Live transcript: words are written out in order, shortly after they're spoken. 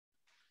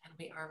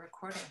We are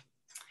recording.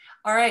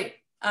 All right.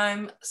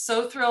 I'm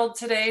so thrilled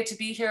today to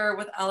be here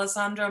with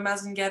Alessandro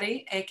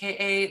Massnaghetti,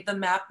 AKA the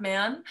Map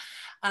Man.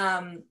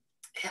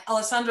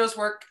 Alessandro's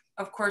work,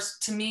 of course,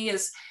 to me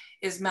is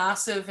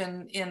massive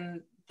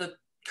in the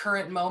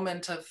current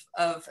moment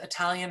of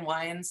Italian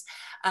wines.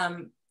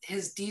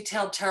 His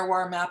detailed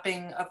terroir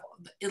mapping of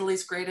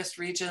Italy's greatest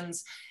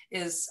regions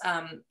is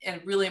a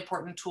really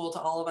important tool to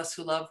all of us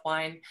who love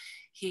wine.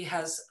 He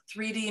has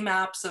 3D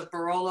maps of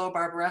Barolo,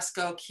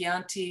 Barbaresco,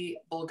 Chianti,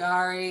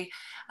 Bulgari,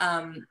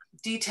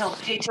 detailed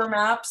paper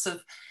maps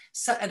of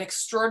an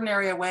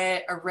extraordinary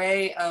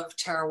array of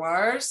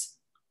terroirs.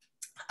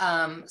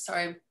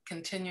 Sorry, I'm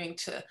continuing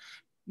to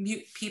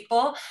mute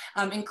people,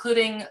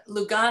 including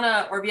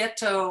Lugana,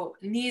 Orvieto,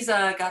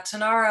 Nisa,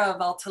 Gattinara,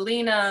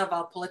 Valtellina,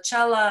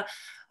 Valpolicella,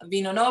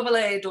 Vino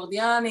Nobile,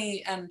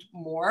 Doldiani, and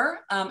more.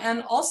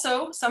 And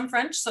also some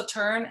French,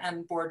 Sauternes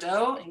and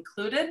Bordeaux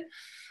included.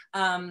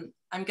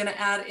 I'm going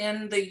to add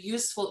in the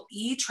useful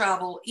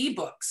e-travel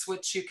ebooks,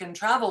 which you can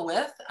travel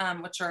with,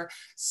 which are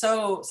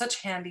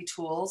such handy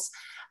tools.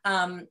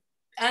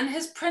 And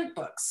his print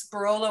books,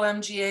 Barolo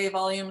MGA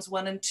volumes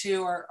 1 and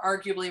 2 are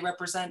arguably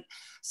represent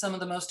some of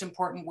the most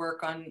important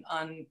work on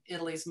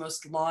Italy's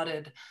most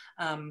lauded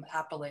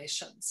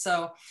appellations.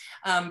 So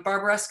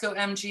Barbaresco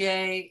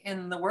MGA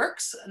in the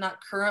works,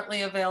 not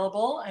currently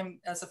available,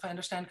 as if I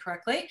understand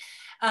correctly.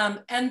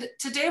 And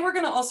today we're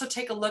going to also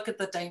take a look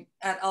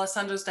at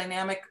Alessandro's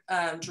dynamic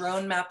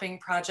drone mapping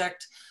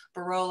project,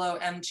 Barolo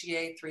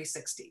MGA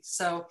 360.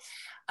 So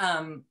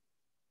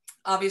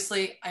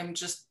obviously, I'm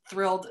just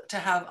thrilled to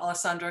have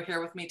Alessandro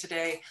here with me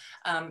today.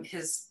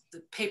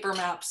 The paper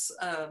maps,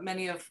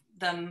 many of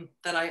them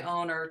that I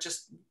own are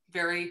just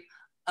very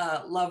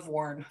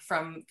love-worn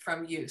from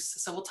use.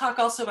 So we'll talk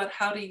also about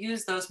how to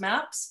use those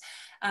maps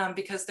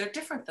because they're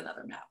different than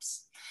other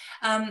maps.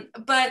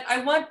 But I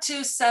want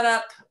to set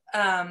up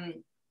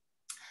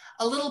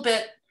a little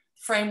bit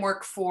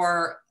framework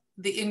for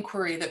the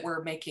inquiry that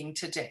we're making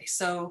today.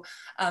 So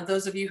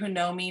those of you who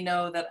know me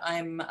know that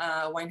I'm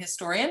a wine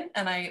historian,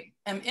 and I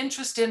am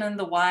interested in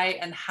the why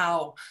and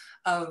how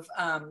of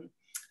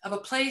a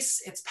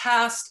place, its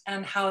past,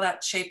 and how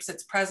that shapes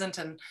its present,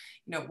 and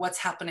what's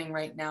happening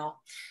right now.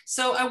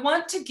 So I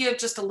want to give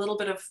just a little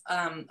bit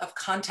of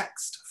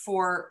context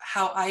for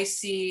how I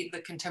see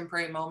the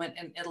contemporary moment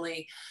in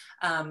Italy,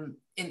 in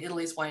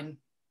Italy's wine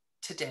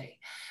today.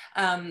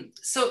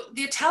 So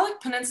the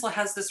Italic Peninsula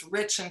has this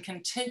rich and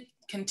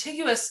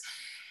contiguous,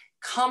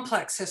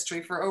 complex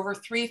history for over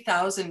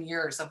 3,000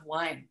 years of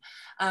wine.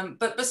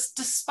 But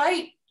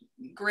despite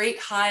great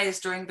highs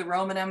during the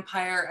Roman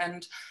Empire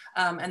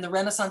and the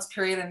Renaissance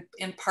period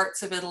in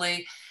parts of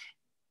Italy,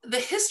 the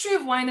history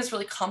of wine is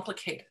really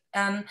complicated.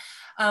 And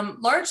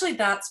largely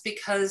that's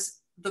because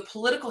the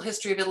political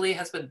history of Italy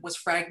was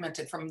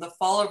fragmented from the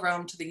fall of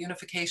Rome to the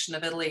unification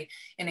of Italy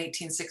in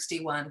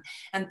 1861.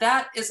 And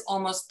that is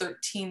almost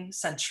 13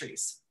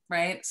 centuries,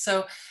 right?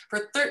 So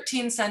for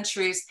 13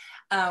 centuries,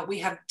 we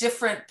have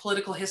different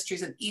political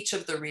histories in each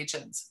of the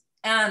regions.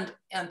 And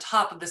on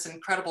top of this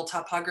incredible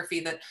topography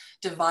that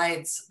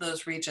divides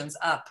those regions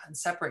up and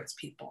separates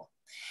people.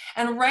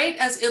 And right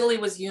as Italy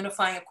was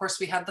unifying, of course,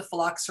 we had the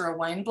phylloxera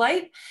wine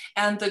blight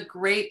and the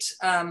great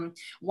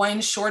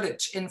wine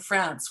shortage in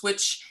France,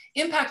 which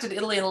impacted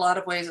Italy in a lot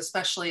of ways,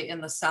 especially in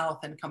the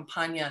south and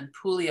Campania and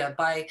Puglia,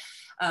 by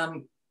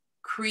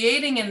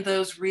creating in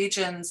those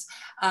regions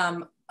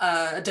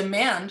a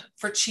demand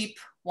for cheap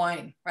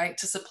wine, right,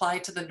 to supply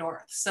to the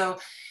north. So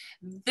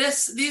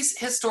these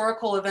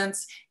historical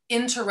events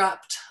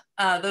interrupt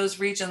those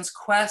regions'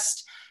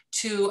 quest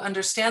to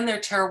understand their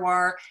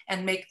terroir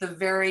and make the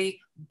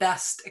very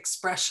best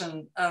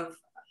expression of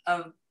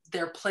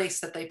their place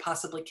that they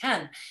possibly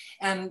can,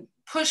 and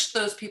push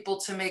those people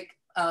to make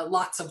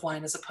lots of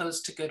wine as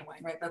opposed to good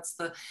wine, right? That's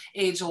the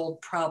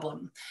age-old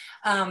problem.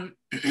 And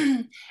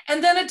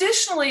then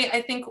additionally,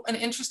 I think an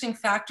interesting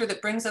factor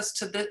that brings us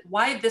to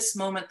why this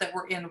moment that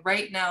we're in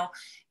right now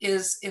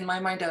is, in my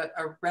mind, a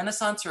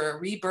renaissance or a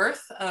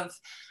rebirth of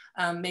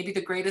maybe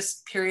the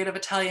greatest period of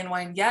Italian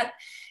wine yet,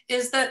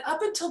 is that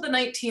up until the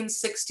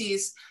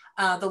 1960s,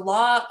 the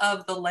law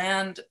of the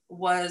land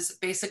was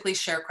basically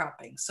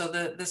sharecropping. So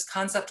this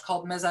concept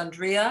called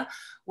mezzandria,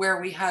 where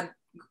we had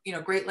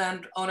great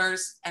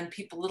landowners and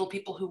little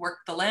people who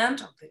worked the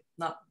land,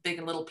 not big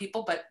and little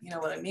people, but you know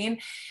what I mean,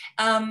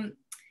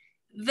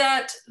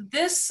 that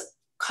this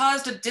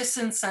caused a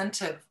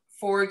disincentive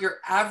for your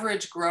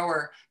average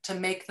grower to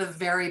make the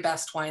very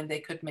best wine they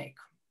could make,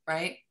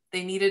 right?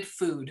 They needed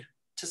food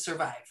to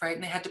survive, right?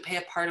 And they had to pay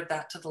a part of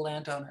that to the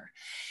landowner.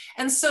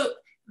 And so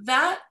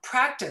that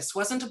practice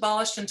wasn't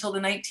abolished until the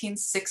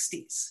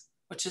 1960s,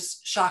 which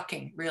is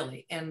shocking,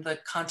 really, in the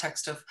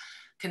context of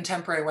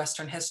contemporary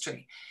Western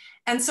history.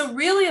 And so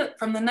really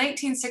from the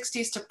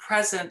 1960s to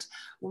present,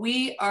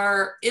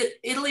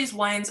 Italy's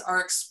wines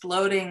are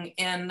exploding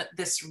in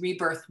this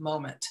rebirth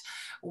moment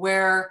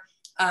where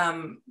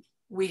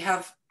we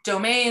have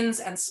domains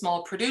and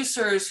small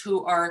producers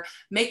who are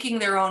making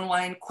their own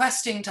wine,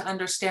 questing to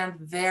understand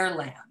their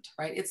land,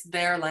 right? It's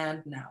their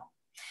land now.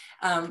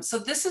 So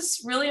this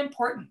is really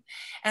important.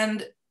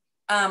 And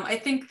I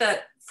think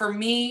that for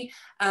me,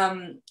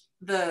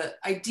 the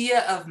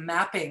idea of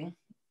mapping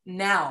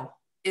now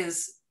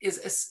is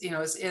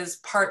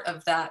part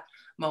of that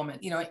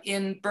moment. You know,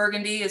 in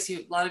Burgundy, as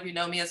a lot of you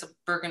know me as a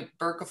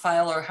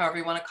Burgophile, or however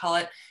you want to call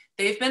it,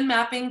 they've been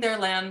mapping their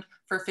land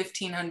for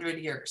 1,500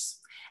 years.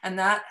 And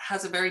that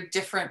has a very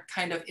different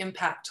kind of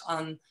impact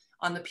on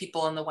the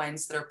people and the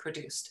wines that are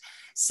produced.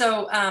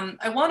 So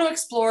I want to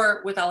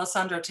explore with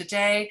Alessandro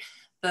today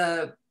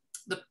the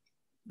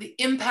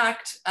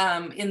impact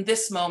in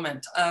this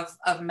moment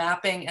of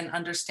mapping and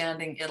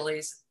understanding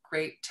Italy's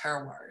great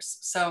terroirs.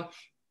 So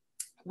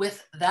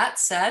with that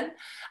said,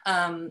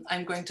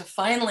 I'm going to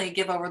finally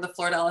give over the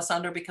floor to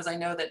Alessandro, because I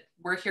know that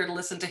we're here to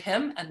listen to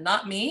him and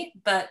not me.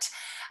 But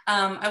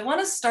I want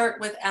to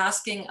start with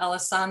asking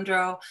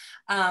Alessandro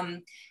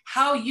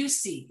how you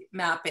see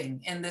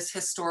mapping in this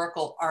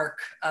historical arc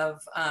of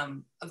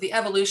the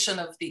evolution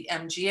of the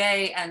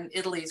MGA and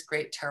Italy's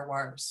great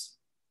terroirs.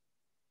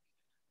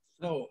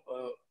 So,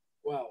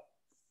 well,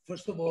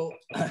 first of all,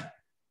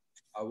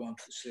 I want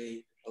to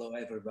say hello,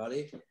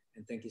 everybody,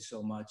 and thank you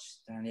so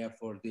much, Tanya,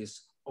 for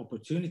this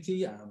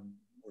opportunity. I'm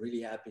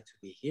really happy to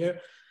be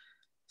here.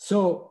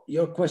 So,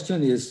 your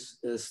question is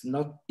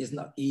not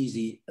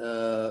easy.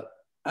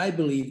 I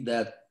believe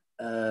that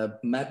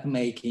map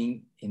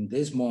making in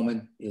this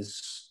moment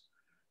is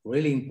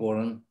really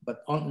important,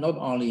 but not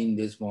only in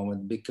this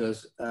moment,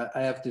 because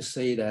I have to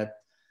say that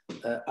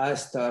I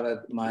started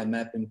my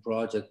mapping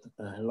project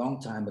a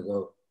long time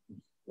ago.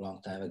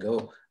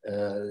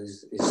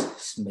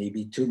 It's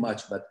maybe too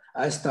much, but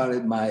I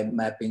started my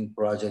mapping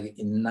project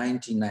in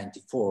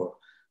 1994,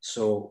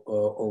 so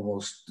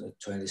almost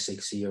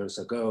 26 years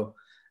ago.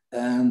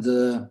 And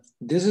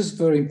this is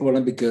very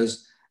important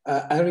because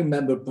I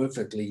remember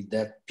perfectly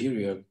that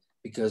period,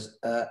 because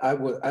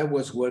I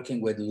was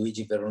working with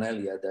Luigi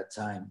Veronelli at that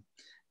time.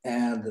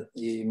 And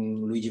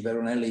Luigi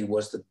Veronelli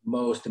was the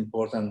most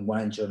important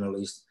wine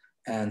journalist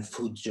and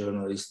food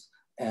journalist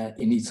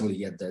in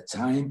Italy at that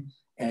time.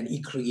 And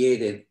he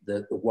created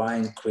the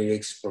wine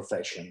critics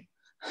profession,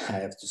 I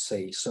have to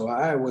say. So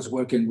I was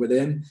working with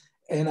him,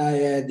 and I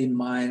had in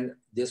mind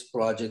this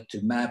project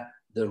to map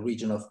the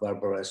region of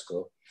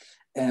Barbaresco.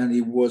 And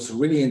he was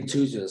really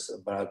enthusiastic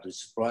about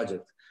this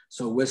project.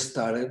 So we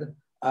started,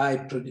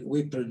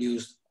 we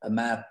produced a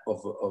map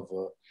of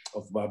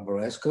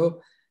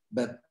Barbaresco,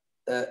 but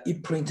he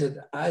printed,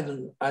 I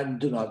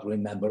do not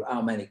remember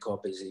how many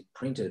copies he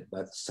printed,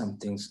 but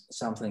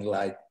something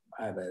like,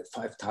 I have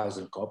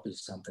 5,000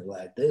 copies, something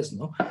like this,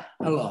 no?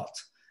 A lot.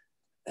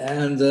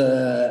 And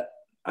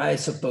I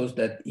suppose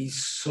that he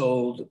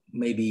sold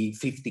maybe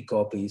 50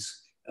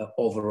 copies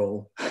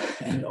overall,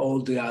 and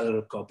all the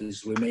other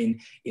copies remain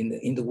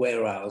in the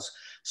warehouse.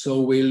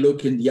 So we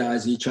look in the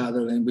eyes each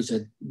other and we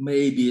said,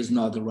 maybe it's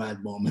not the right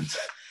moment.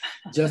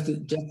 just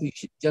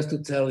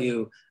to tell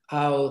you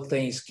how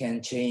things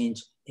can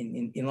change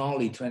in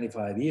only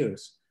 25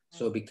 years.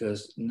 So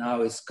because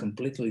now it's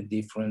completely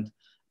different.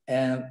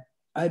 And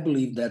I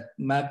believe that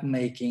map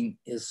making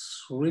is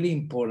really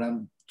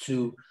important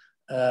to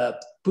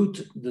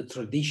put the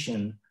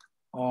tradition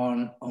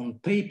on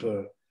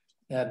paper,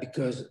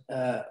 because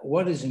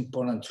what is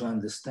important to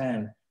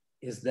understand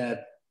is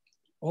that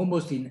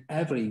almost in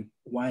every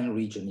wine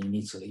region in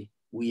Italy,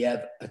 we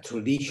have a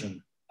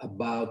tradition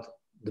about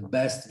the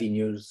best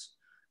vineyards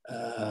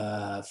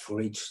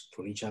for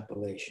each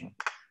appellation.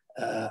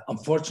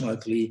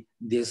 Unfortunately,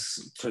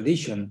 this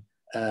tradition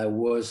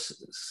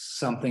was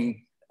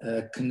something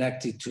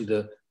connected to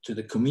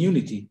the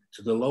community,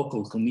 to the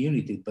local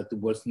community, but it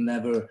was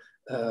never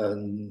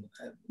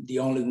the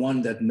only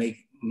one that made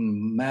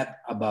map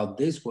about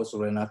this was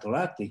Renato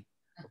Ratti,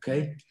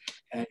 okay?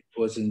 And it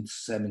was in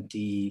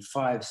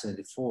 75,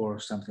 74,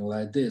 something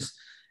like this.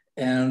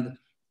 And,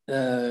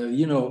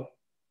 you know,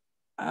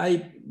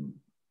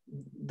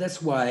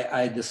 that's why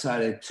I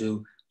decided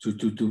to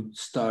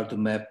start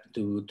map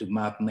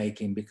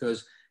making,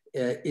 because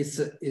it's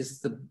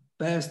the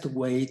best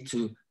way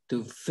to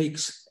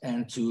fix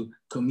and to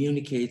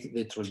communicate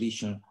the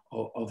tradition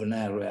of an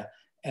area,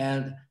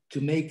 and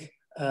to make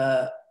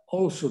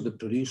also the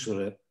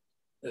producer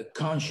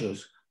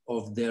conscious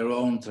of their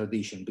own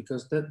tradition,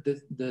 because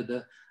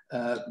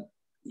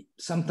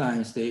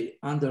sometimes they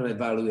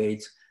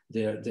under-evaluate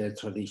their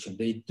tradition.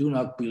 They do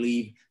not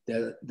believe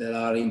that they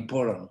are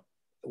important.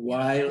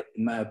 While,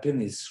 in my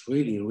opinion, it's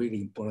really,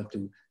 really important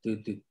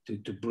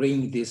to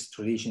bring this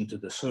tradition to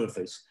the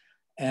surface.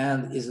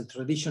 And is a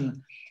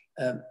tradition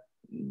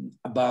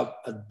about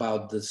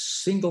the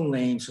single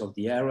names of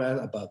the area,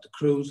 about the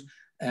crus.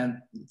 And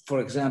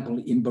for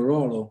example, in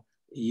Barolo,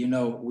 you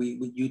know,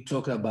 you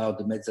talk about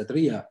the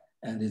Mezzadria,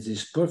 and it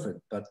is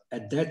perfect. But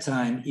at that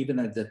time, even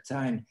at that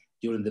time,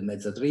 during the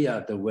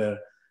Mezzadria, there were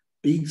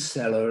big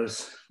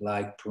sellers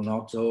like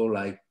Prunotto,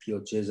 like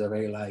Pio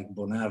Cesare, like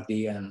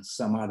Bonardi, and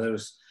some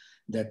others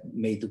that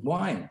made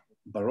wine,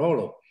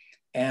 Barolo.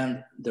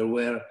 And there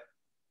were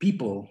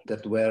people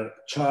that were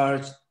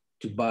charged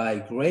to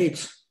buy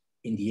grapes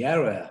in the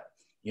area,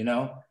 you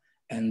know,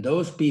 and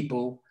those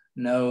people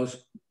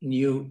knows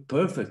knew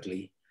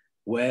perfectly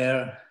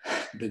where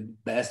the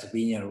best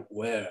vineyard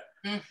were.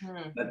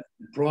 Mm-hmm. But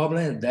the problem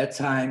at that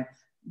time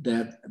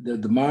that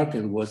the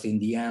market was in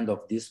the hand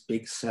of this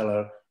big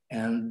seller,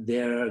 and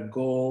their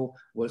goal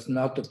was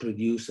not to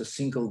produce a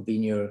single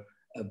vineyard,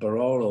 a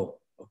Barolo,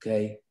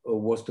 okay, or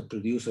was to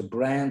produce a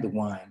brand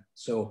wine.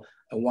 So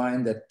a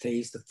wine that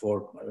tastes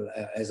for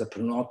as a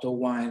Pernotto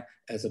wine,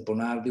 as a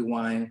Bonardi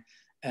wine.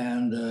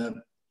 And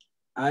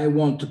I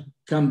want to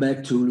come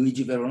back to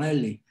Luigi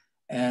Veronelli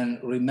and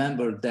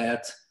remember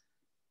that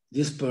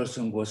this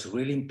person was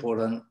really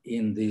important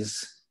in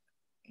this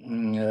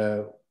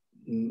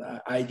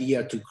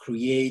idea to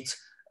create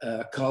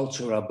a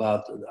culture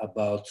about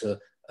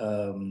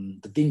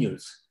the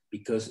vineyards,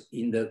 because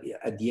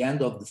at the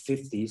end of the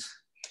 50s,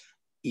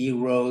 he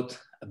wrote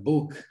a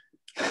book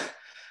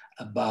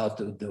about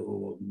it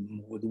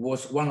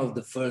was one of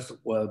the first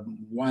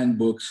wine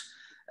books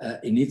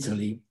in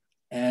Italy,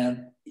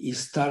 and he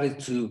started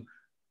to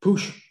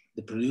push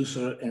the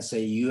producer and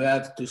say, you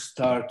have to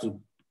start to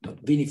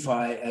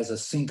vinify as a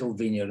single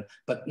vineyard,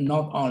 but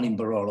not only in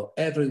Barolo,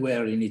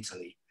 everywhere in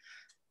Italy.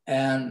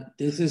 And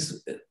this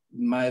is, in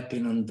my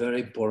opinion,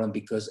 very important,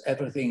 because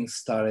everything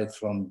started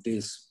from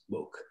this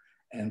book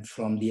and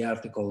from the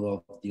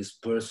article of this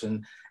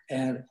person.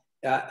 And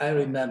I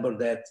remember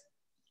that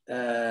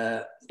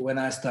when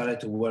I started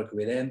to work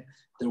with him,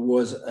 there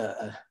was,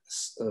 I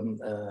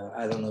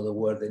don't know the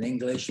word in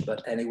English,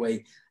 but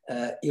anyway,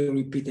 he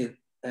repeated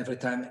every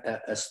time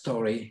a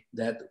story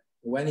that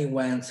when he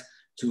went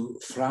to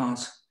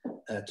France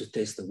to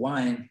taste the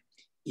wine,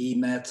 he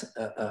met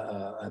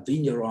a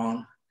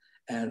vigneron,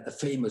 and a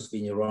famous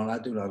vigneron, I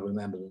do not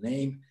remember the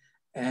name.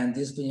 And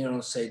this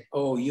vigneron said,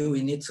 oh, you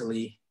in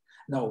Italy?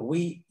 No,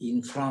 we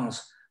in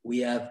France, we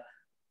have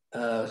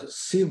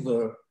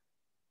silver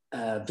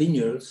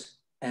vineyards,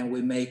 and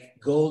we make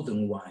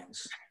golden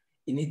wines.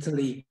 In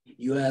Italy,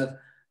 you have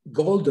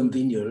golden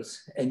vineyards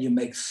and you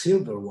make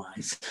silver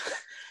wines.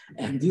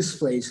 And this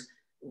phrase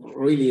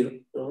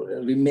really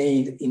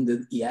remained in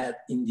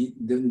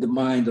the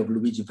mind of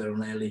Luigi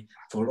Veronelli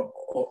for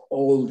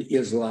all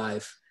his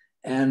life.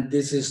 And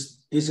this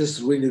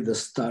is really the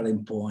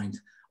starting point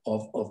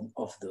of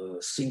the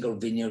single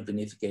vineyard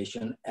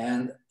vinification,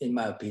 and in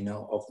my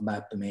opinion, of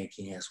map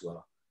making as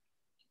well.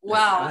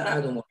 Wow. I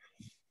don't want.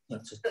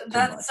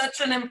 That's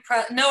such an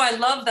no, I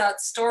love that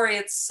story.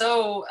 It's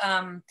so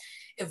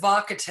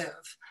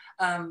evocative.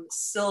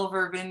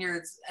 Silver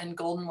vineyards and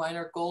golden wine,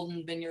 or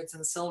golden vineyards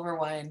and silver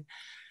wine.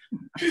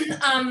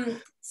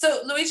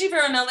 So Luigi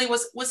Veronelli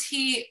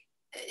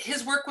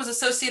his work was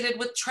associated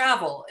with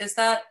travel. Is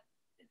that,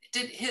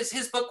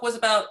 his book was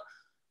about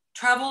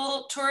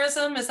travel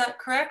tourism? Is that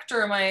correct,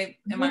 or am I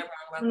wrong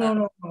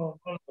about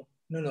that?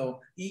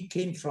 No. He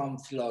came from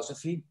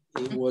philosophy.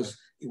 It was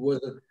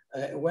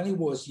when he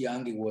was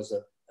young, he was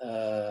a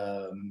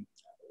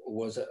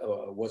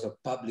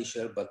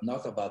publisher, but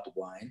not about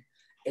wine.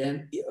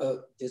 And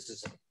this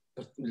is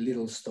a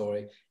little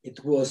story.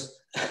 It was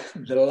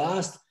the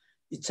last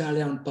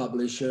Italian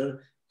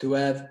publisher to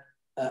have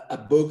a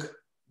book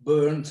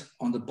burned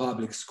on the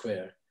public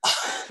square.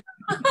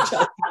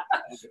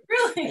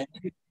 Really?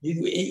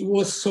 He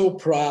was so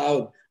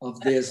proud of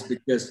this,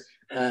 because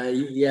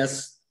he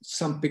has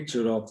some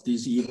picture of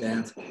this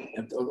event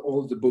and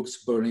all the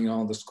books burning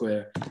on the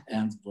square,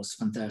 and it was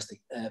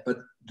fantastic. But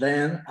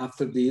then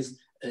after this,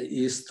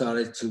 he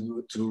started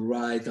to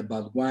write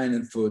about wine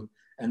and food,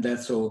 and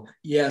that's all.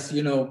 Yes,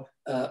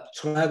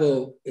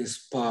 travel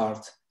is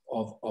part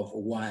of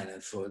wine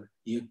and food.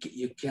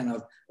 You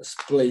cannot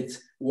split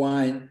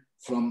wine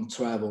from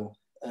travel.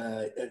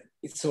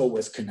 It's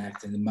always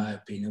connected, in my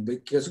opinion,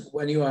 because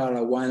when you are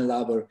a wine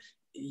lover,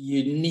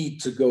 you need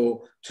to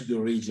go to the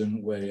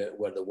region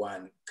where the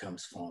wine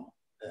comes from.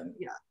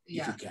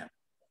 If you can.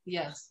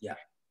 Yes. Yeah.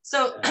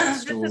 So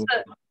this is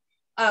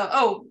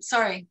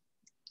sorry.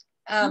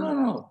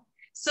 No.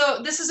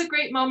 So this is a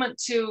great moment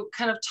to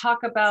kind of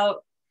talk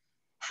about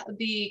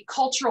the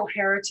cultural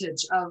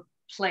heritage of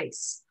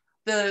place,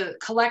 the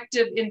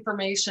collective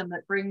information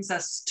that brings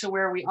us to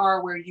where we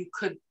are, where you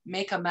could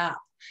make a map.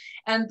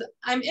 And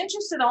I'm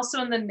interested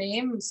also in the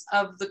names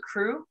of the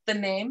Cru, the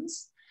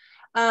names.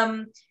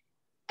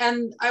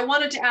 And I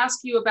wanted to ask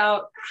you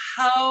about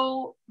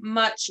how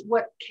much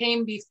what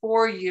came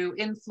before you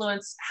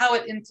how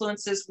it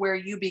influences where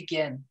you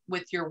begin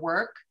with your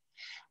work.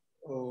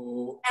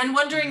 And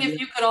wondering if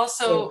you could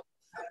also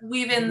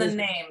weave in the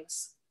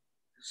names.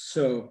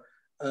 So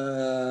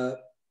I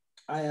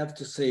have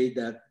to say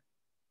that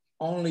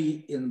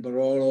only in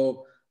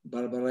Barolo,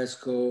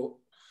 Barbaresco,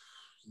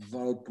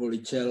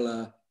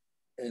 Valpolicella,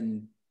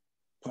 and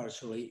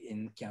partially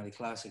in Chianti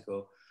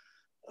Classico,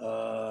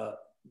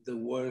 the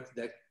work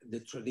that the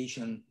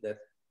tradition that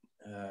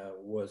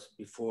was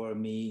before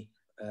me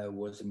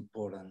was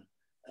important,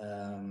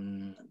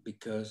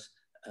 because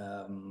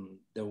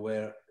there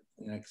were,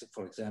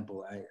 for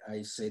example,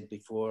 I said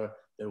before,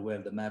 there were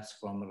the maps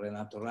from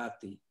Renato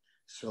Ratti.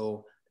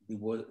 So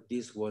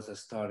this was a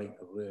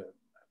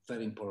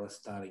very important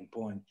starting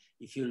point.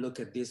 If you look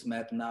at this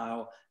map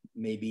now,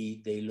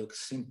 maybe they look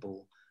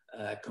simple,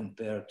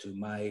 compared to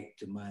my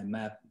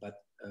map, but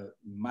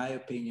in my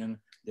opinion,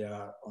 they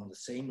are on the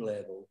same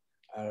level.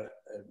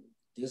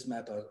 These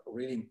maps are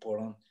really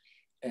important,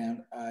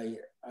 and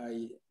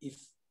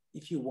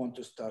if you want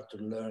to start to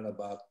learn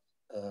about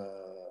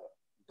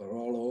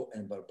Barolo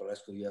and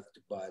Barbaresco, you have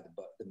to buy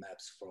the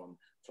maps from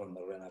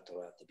Renato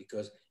Ratti,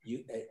 because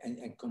you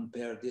and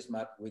compare this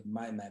map with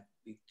my map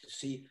to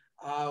see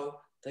how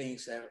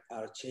things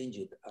are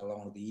changing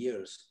along the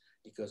years.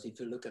 Because if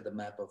you look at the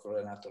map of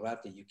Renato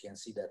Ratti, you can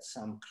see that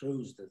some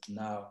crews that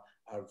now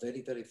are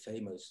very, very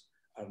famous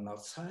are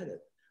not cited,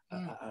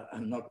 are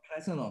not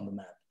present on the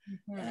map.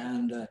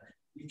 And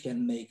you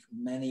can make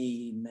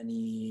many,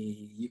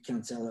 you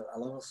can tell a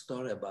lot of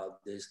story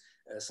about this.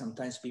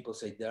 Sometimes people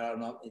say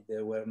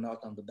they were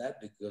not on the map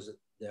because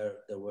they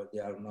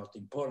are not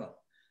important.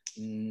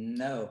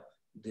 No,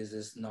 this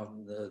is not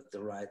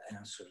the right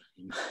answer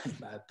in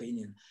my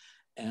opinion.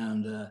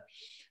 And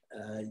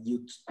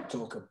you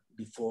talked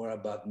before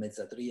about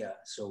Mezzadria,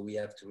 so we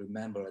have to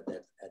remember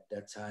that at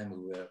that time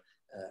we were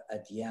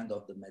at the end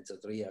of the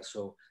Mezzadria,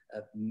 so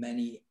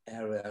many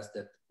areas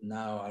that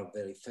now are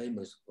very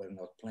famous were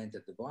not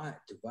planted to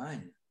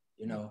vine,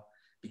 you know,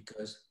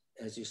 because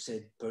as you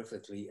said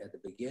perfectly at the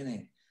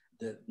beginning,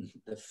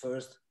 the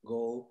first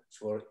goal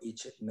for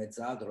each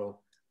mezzadro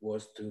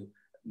was to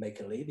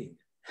make a living,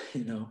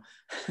 you know,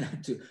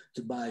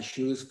 to buy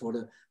shoes for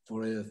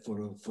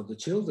the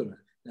children,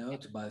 you know,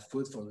 to buy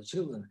food for the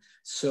children.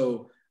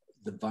 So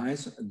the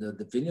vines,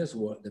 the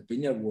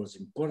vineyard was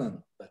important,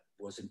 but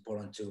was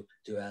important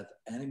to add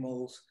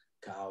animals,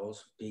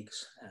 cows,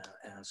 pigs,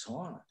 and so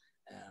on.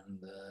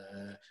 And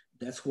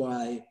that's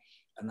why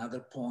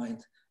another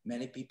point,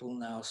 many people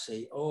now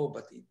say, oh,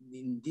 but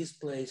in this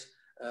place,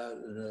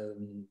 the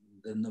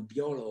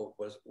Nebbiolo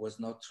was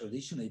not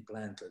traditionally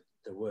planted.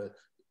 There were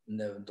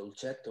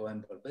Dolcetto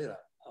and Barbera.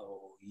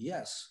 Oh,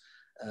 yes,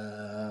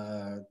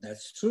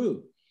 that's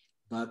true.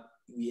 But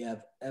we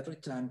have every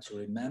time to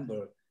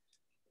remember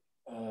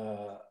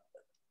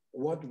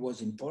what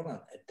was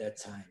important at that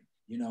time,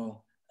 you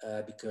know,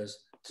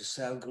 because to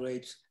sell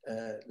grapes,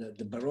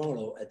 the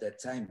Barolo at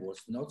that time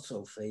was not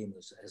so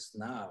famous as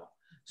now.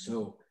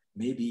 So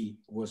maybe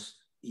it was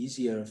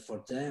easier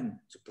for them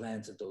to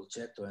plant the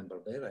Dolcetto and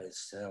Barbera and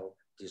sell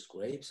these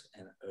grapes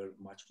and earn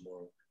much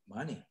more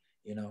money,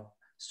 you know.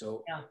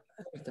 So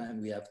every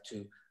time we have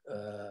to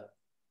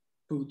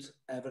put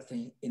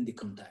everything in the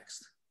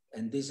context.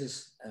 And this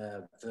is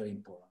very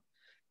important.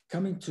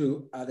 Coming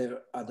to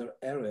other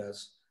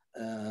areas,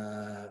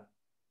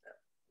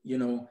 you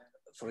know,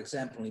 for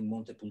example, in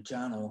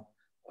Montepulciano,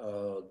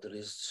 there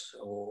is,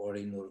 or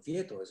in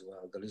Orvieto as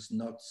well, there is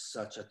not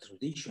such a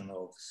tradition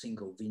of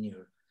single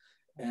vineyard.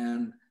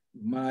 And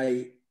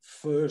my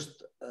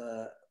first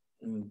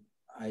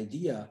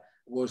idea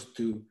was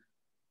to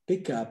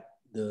pick up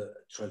the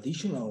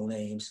traditional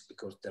names,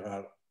 because there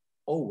are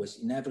always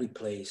in every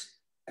place,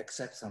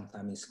 except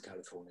sometimes in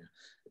California,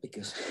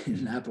 because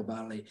in Napa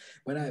Valley,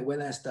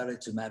 when I started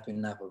to map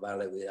in Napa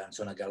Valley with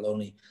Antonio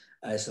Galloni,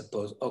 I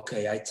suppose,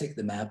 okay, I take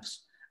the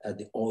maps,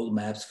 the old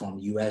maps from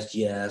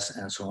USGS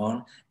and so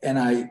on, and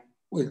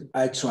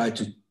I try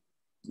to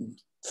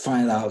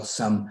find out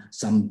some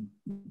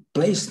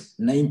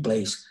name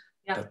place,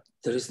 but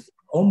there is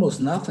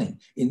almost nothing.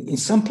 In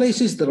some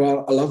places, there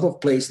are a lot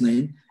of place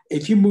name.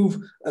 If you move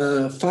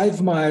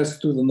 5 miles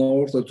to the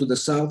north or to the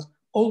south,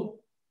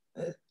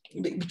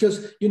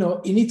 because, you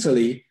know, in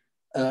Italy,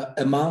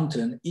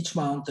 each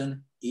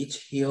mountain,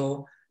 each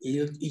hill,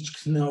 each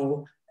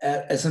snow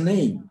has a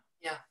name.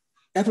 Yeah.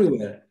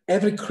 Everywhere,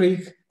 every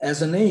creek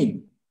has a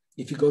name.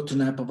 If you go to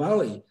Napa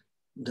Valley,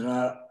 there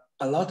are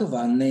a lot of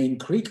unnamed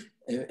creek.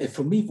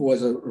 For me, it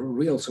was a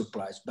real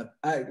surprise. But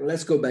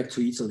let's go back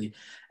to Italy.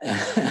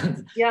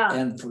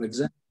 And for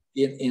example,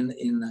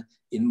 in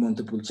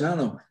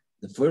Montepulciano,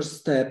 the first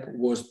step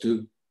was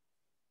to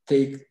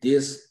take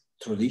this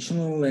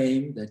traditional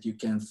name that you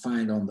can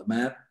find on the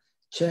map,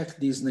 check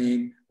this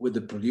name with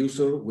the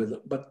producer,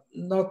 but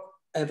not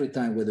every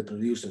time with the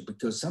producer,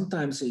 because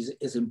sometimes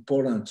it's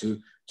important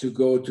to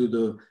go to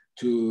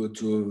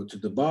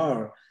the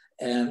bar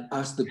and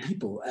ask the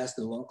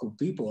local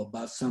people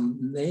about some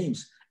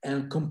names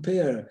and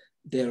compare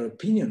their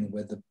opinion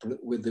with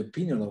the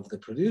opinion of the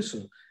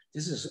producer.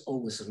 This is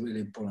always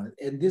really important.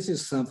 And this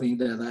is something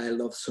that I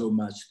love so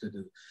much to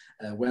do.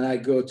 When I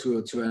go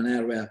to an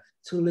area,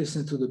 to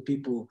listen to the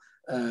people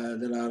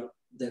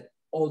that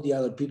all the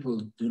other people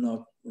do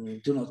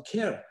not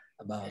care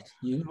about,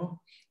 you know?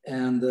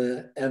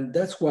 And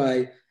that's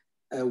why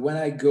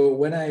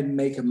when I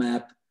make a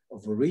map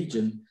of a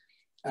region,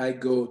 I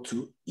go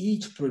to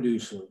each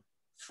producer,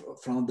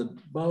 from the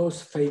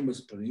most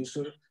famous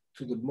producer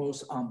to the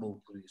most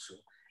humble producer.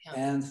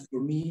 And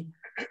for me,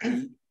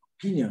 the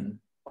opinion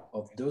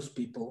of those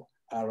people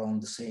are on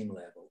the same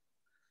level.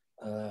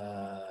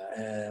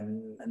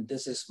 And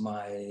this is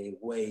my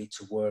way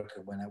to work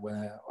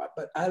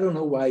but I don't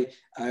know why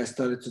I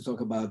started to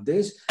talk about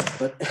this,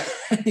 but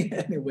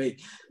anyway.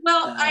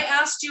 Well, I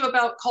asked you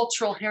about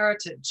cultural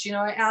heritage. You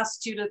know, I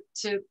asked you to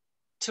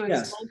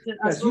explain to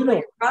us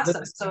your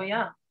process. So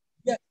yeah.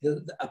 Yeah,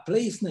 a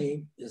place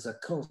name is a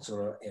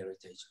cultural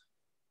heritage.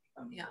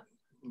 Yeah.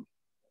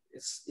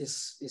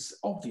 It's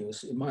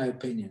obvious in my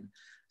opinion.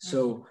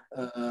 So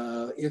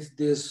if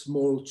this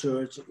small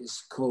church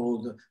is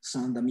called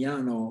San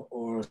Damiano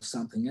or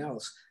something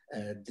else,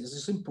 this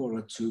is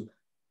important to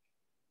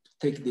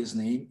take this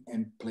name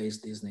and place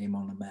this name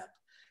on the map.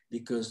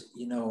 Because,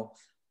 you know,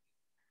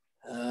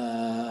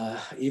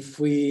 if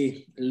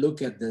we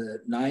look at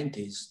the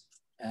 90s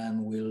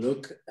and we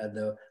look at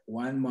the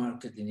wine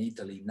market in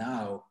Italy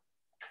now,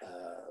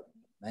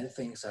 many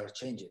things are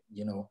changing.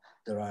 You know,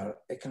 there are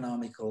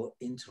economical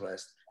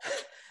interests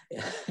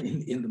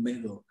in the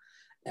middle.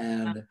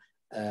 And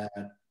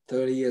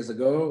 30 years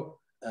ago,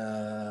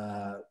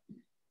 the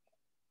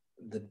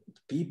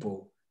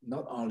people,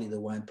 not only the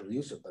wine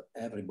producer, but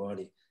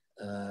everybody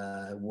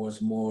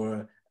was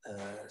more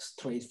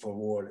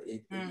straightforward.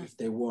 If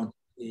they want,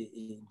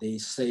 they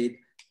said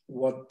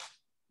what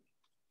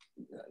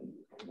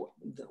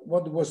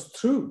was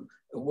true,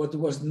 what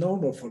was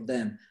normal for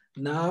them.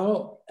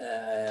 Now,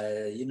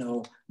 you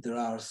know, there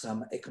are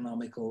some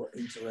economical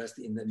interest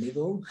in the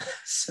middle.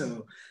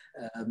 So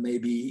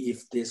maybe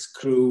if this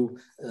Cru,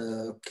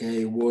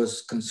 okay,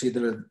 was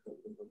considered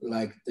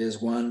like this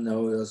one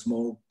or a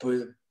small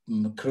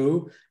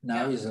Cru,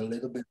 now is a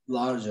little bit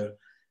larger.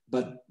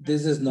 But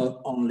this is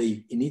not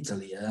only in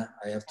Italy.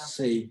 I have to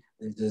say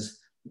this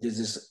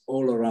is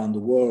all around the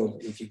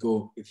world. If you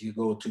go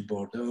to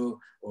Bordeaux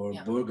or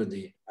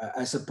Burgundy,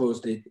 I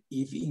suppose that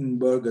if in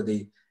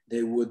Burgundy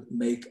they would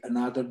make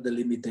another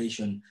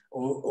delimitation,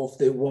 or if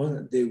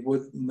they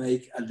would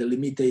make a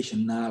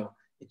delimitation now,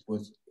 it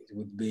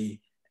would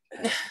be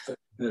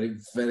very,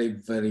 very,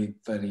 very,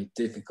 very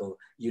difficult.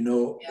 You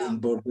know, in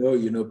Bordeaux,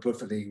 you know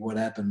perfectly what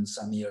happened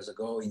some years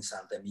ago in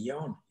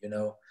Saint-Emilion, you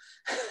know.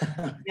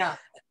 Yeah.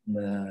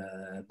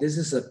 This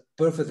is a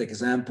perfect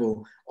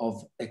example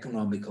of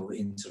economical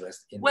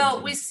interest.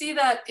 We see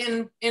that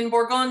in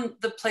Bourgogne.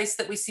 The place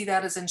that we see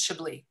that is in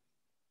Chablis.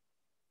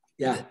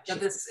 Yeah.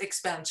 This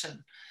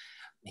expansion.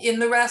 In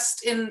the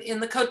rest, in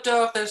the Côte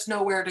d'Or, there's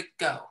nowhere to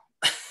go.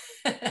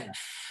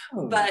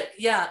 But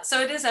yeah,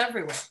 so it is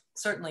everywhere.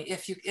 Certainly,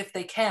 if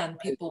they can,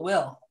 people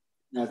will.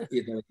 Not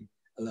Italy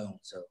alone.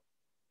 So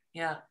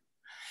yeah.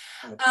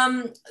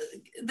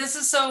 This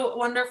is so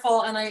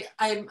wonderful, and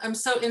I'm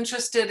so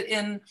interested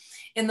in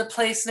the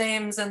place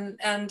names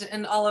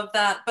and all of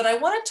that. But I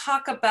want to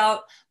talk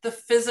about the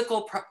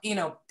physical,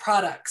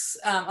 products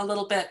a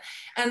little bit,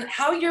 and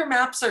how your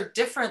maps are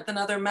different than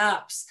other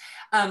maps.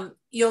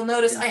 You'll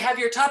notice I have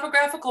your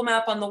topographical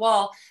map on the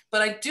wall,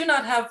 but I do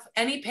not have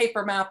any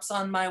paper maps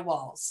on my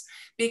walls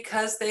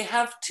because they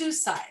have two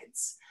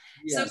sides.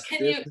 Yes, so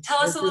can you tell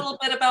us a little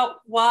bit about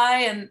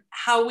why and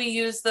how we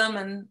use them?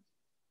 And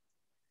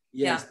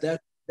yes,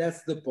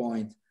 that's the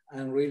point.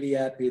 I'm really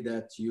happy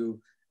that you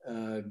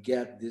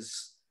get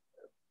this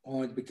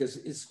point, because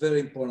it's very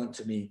important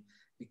to me.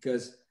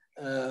 Because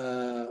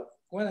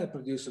when I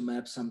produce a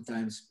map,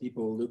 sometimes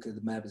people look at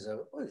the map and say,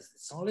 "Oh,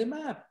 it's only a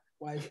map.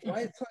 Why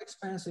it's so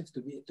expensive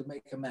to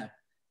make a map?"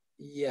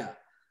 Yeah,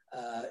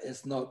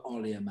 it's not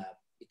only a map,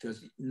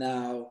 because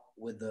now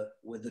with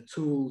the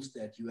tools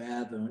that you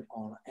have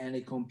on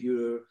any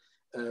computer,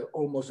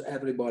 almost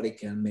everybody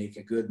can make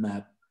a good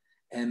map,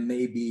 and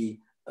maybe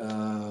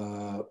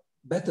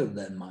better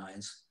than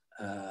mine.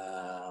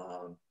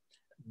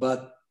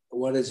 But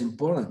what is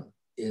important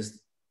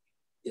is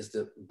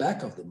the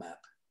back of the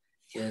map,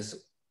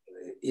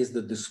 is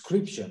the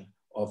description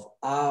of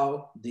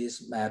how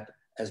this map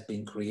has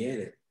been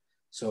created.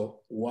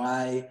 So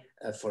why,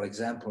 for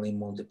example, in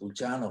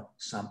Montepulciano,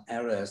 some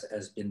areas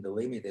has been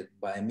delimited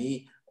by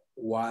me,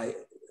 why,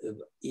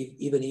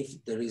 even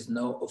if there is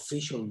no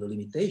official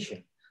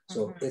delimitation.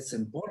 So it's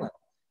important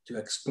to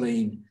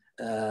explain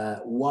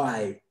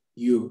why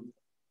you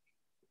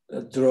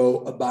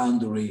draw a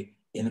boundary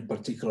in a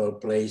particular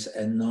place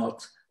and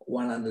not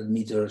 100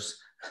 meters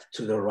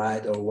to the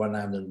right or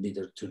 100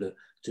 meters to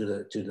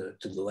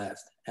the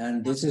left.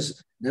 And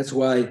that's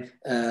why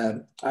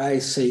I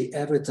say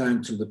every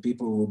time to the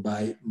people who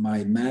buy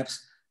my maps,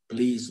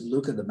 please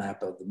look at the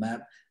map of the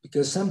map,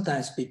 because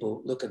sometimes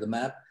people look at the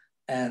map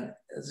and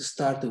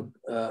start to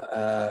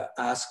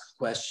ask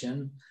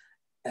questions,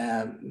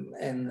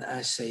 and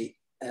I say,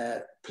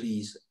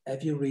 please,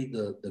 have you read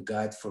the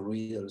guide for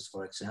readers,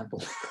 for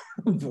example?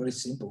 Very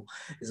simple,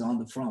 it's on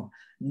the front.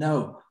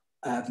 No,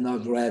 I have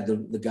not read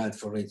the guide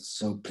for readers,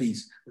 so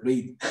please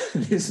read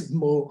this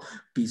small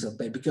piece of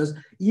paper, because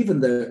even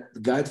the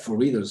guide for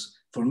readers,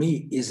 for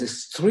me, is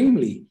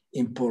extremely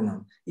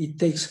important. It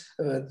takes,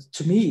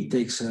 to me, it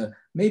takes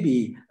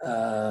maybe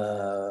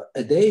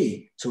a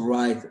day to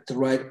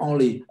write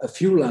only a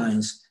few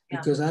lines,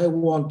 because I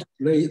want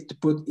to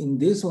put in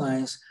these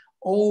lines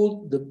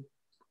all the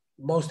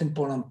most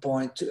important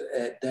points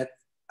that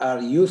are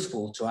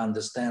useful to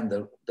understand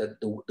the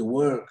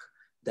work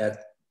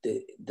that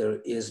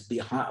there is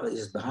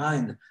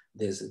behind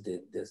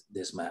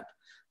this map.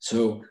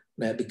 So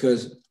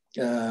because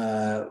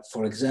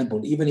for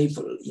example, even if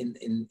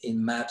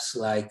in maps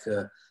like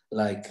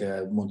like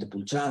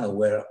Montepulciano,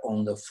 where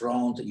on the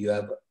front you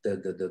have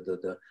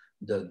the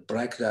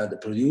breakdown, the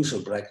producer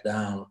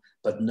breakdown,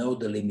 but no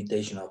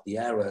delimitation of the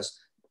areas.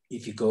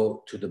 If you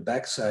go to the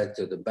back side,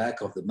 to the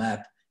back of the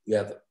map, you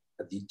have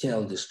a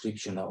detailed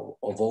description of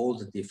all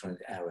the different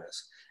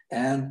areas.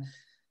 And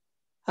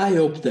I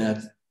hope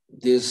that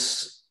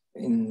this,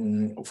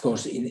 of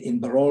course, in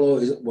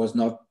Barolo it was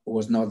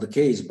not the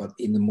case, but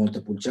in the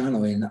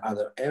Montepulciano, in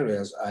other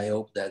areas, I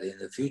hope that in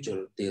the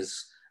future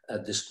this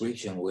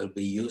description will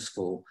be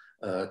useful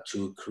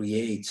to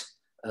create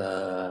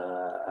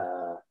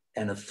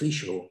an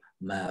official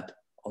map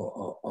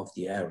of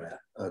the area,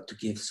 to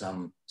give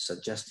some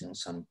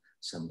suggestions,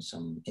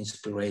 some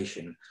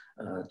inspiration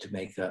to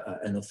make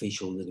an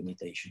official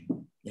delimitation.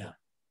 Yeah.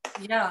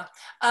 Yeah,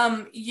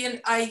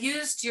 I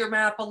used your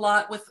map a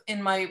lot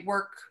in my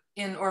work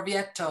in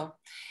Orvieto,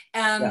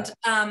 and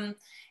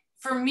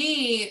for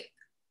me,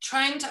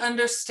 trying to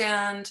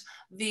understand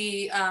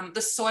the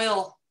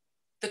soil,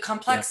 the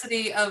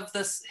complexity of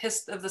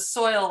the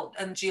soil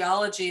and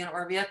geology in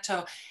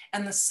Orvieto,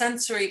 and the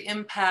sensory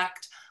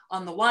impact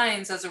on the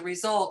wines as a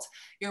result,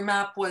 your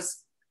map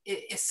was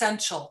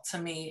essential to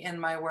me in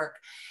my work.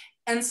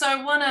 And so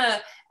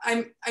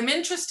I'm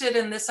interested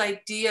in this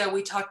idea.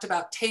 We talked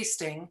about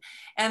tasting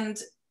and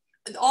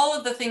all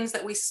of the things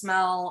that we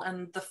smell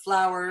and the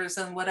flowers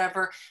and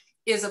whatever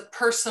is a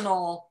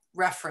personal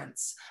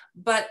reference.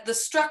 But the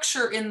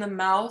structure in the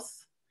mouth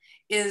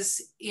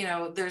is,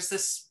 there's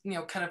this,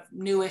 kind of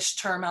newish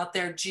term out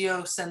there,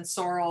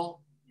 geosensorial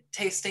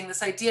tasting,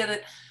 this idea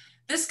that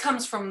this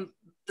comes from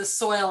the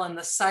soil and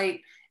the site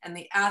and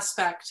the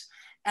aspect.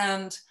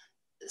 And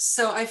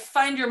so I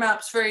find your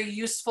maps very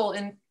useful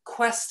in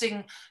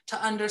questing to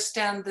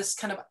understand this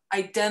kind of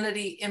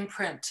identity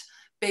imprint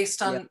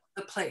based on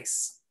the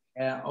place.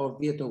 Yeah,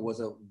 Orvieto was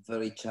a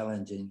very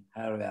challenging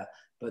area,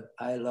 but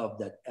I love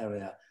that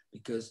area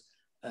because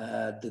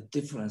the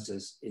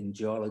differences in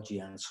geology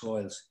and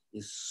soils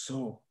is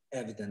so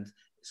evident.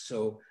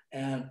 So,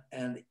 and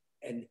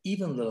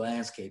even the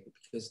landscape,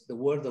 because the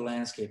word the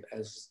landscape,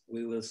 as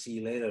we will see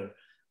later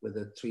with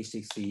the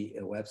 360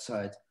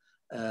 website,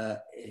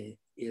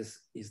 is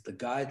the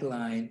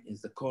guideline,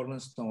 is the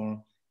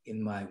cornerstone in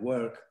my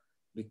work,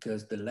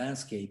 because the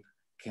landscape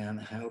can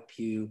help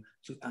you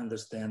to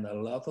understand a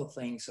lot of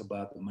things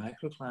about the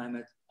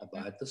microclimate,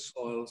 about the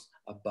soils,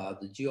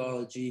 about the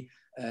geology.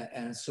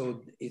 And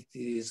so it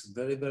is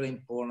very, very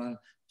important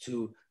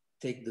to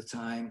take the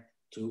time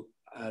to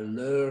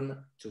learn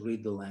to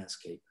read the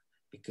landscape,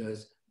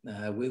 because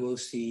we will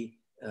see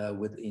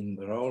within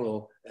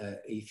Barolo,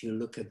 if you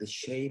look at the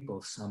shape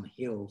of some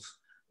hills,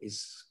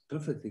 it's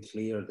perfectly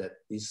clear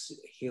that these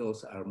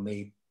hills are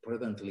made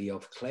predominantly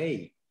of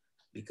clay,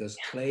 because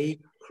clay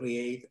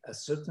create a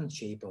certain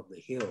shape of the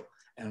hill,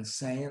 and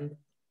sand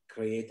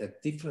create a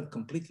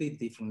completely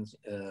different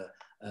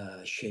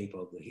shape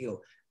of the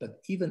hill.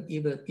 But even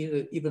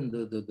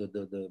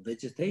the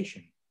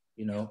vegetation,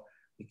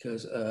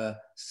 because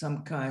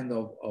some kind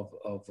of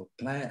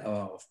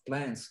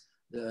plants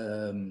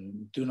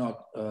do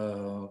not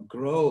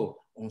grow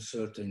on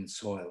certain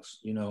soils,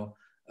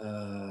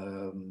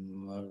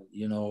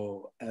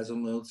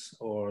 azimuths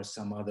or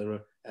some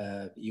other,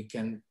 you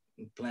can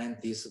plant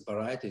these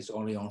varieties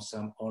only on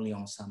some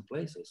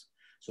places.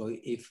 So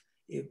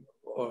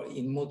or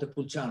in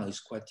Montepulciano is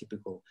quite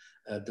typical.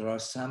 There are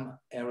some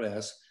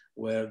areas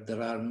where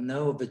there are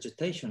no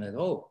vegetation at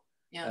all.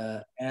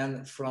 Yeah.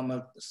 And from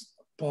a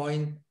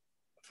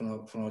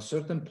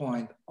certain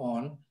point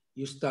on,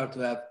 you start to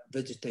have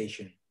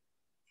vegetation.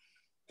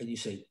 And you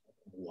say,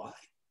 why?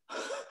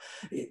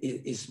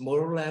 It's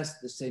more or less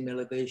the same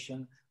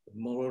elevation,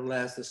 more or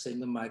less the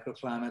same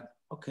microclimate.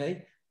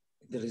 Okay,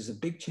 there is a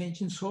big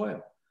change in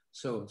soil.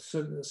 So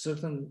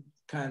certain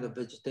kind of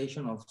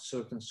vegetation of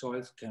certain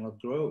soils cannot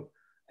grow.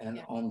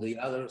 And on the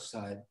other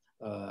side,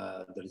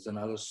 there is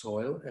another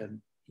soil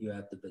and you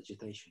have the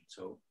vegetation.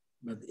 So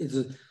but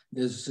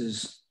this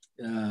is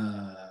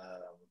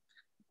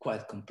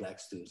quite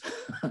complex too.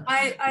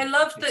 I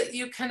love that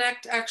you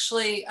connect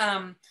actually.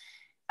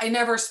 I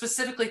never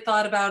specifically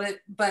thought about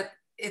it, but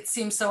it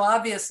seems so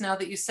obvious now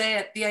that you say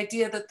it, the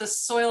idea that the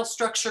soil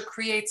structure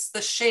creates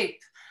the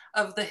shape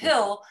of the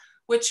hill,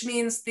 which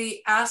means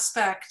the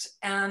aspect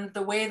and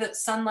the way that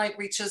sunlight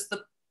reaches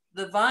the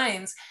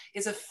vines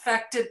is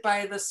affected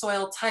by the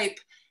soil type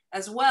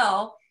as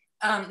well.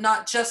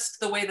 Not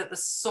just the way that the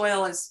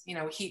soil is,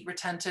 heat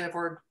retentive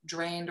or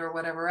drained or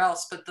whatever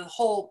else, but the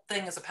whole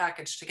thing is a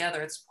package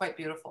together. It's quite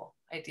beautiful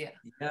idea.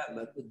 Yeah,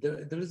 but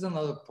there is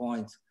another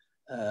point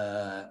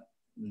about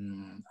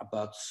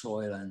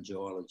soil and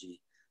geology.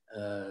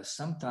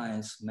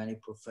 Sometimes many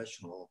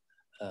professionals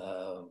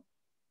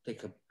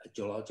take a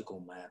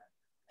geological map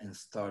and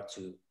start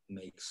to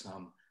make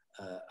some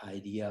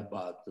idea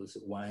about those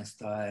wine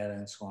style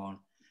and so on.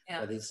 Yeah.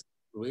 But it's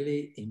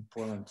really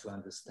important to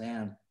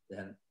understand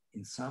that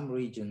in some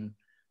region,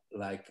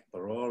 like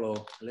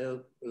Barolo, a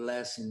little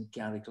less in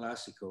Chianti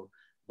Classico,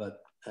 but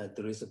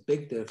there is a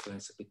big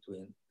difference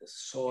between the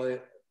soil,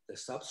 the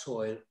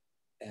subsoil,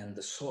 and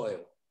the soil.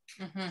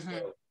 Mm-hmm.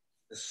 So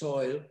the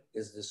soil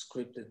is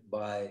described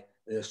by,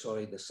 the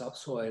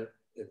subsoil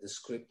is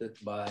described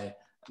by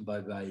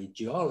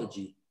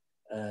geology,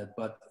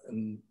 but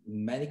in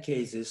many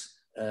cases,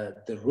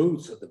 the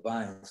roots of the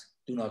vines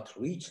do not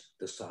reach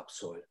the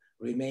subsoil,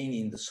 remain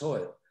in the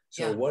soil.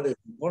 So what is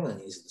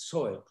important is the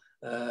soil.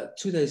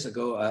 2 days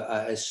ago,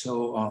 I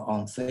saw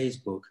on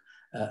Facebook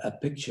a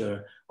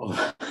picture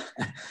of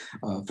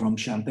from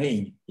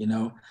Champagne. You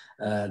know,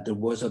 there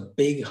was a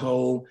big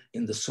hole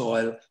in the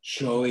soil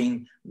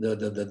showing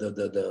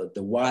the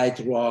white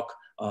rock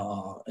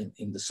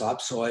in the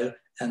subsoil,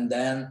 and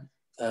then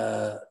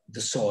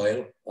the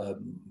soil,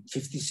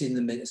 50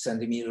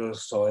 centimeter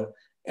soil.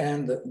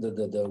 And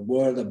the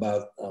word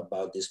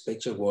about this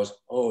picture was,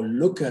 oh,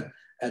 look at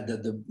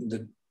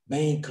the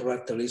main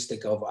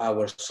characteristic of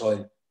our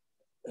soil,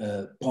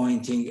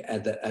 pointing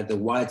at the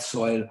white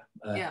soil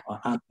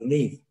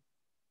underneath.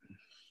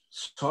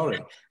 Sorry,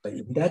 but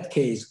in that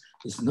case,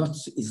 it's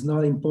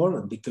not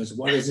important, because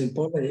what is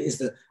important is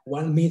the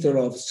 1 meter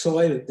of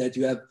soil that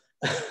you have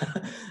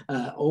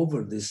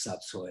over this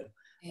subsoil.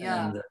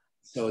 And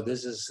so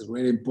this is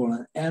really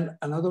important. And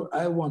another,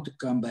 I want to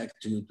come back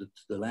to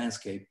the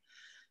landscape,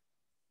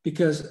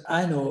 because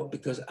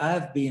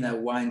I've been a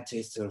wine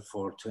taster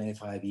for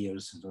 25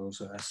 years, and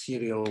also a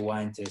serial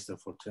wine taster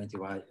for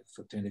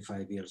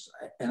 25 years.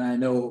 And I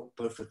know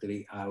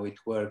perfectly how it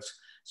works.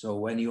 So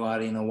when you are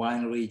in a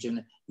wine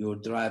region, you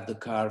drive the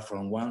car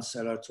from one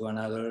cellar to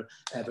another.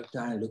 Every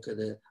time, look at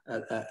the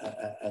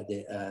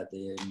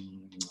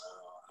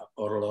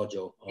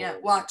orologio.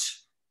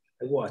 Watch.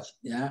 A watch,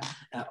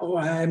 oh,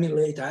 I'm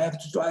late. I have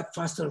to drive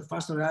faster,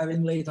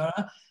 I'm late.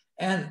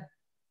 And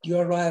you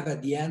arrive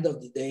at the end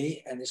of the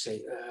day and you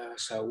say,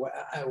 so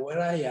where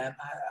I am,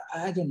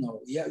 I don't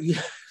know.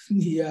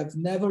 You have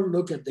never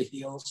looked at the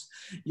hills.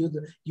 You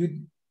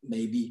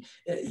maybe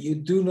you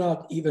do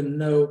not even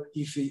know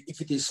if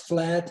it is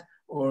flat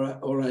or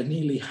a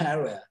hilly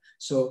area.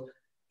 So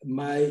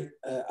my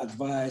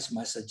advice,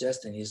 my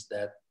suggestion is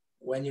that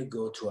when you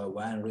go to a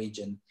wine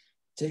region,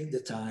 take the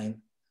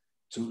time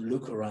to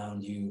look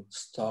around you,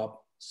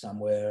 stop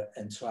somewhere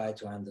and try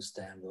to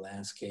understand the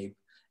landscape,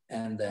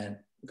 and then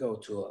go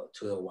to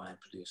a wine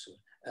producer.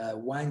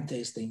 Wine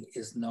tasting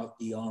is not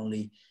the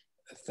only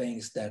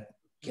things that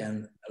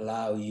can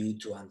allow you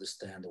to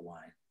understand the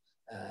wine.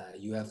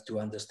 You have to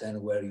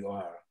understand where you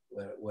are,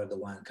 where the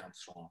wine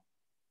comes from.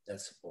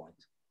 That's the point.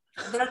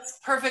 That's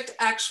perfect,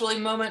 actually,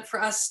 moment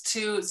for us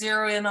to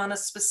zero in on a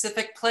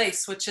specific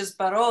place, which is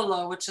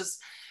Barolo, which is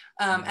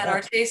at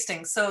our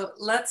tasting. So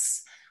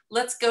let's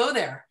go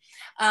there.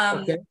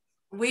 Okay.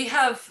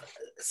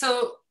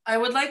 So I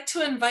would like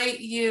to invite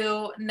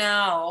you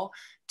now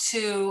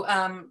to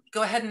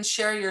go ahead and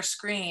share your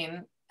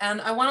screen.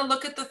 And I want to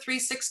look at the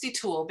 360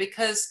 tool,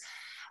 because,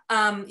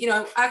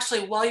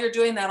 actually, while you're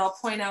doing that, I'll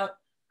point out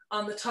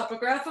on the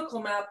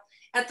topographical map,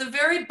 at the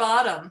very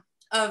bottom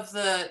of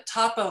the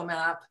topo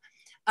map,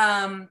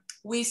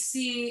 we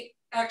see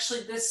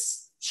actually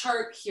this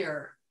chart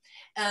here.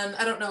 And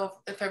I don't know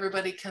if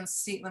everybody can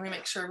see. Let me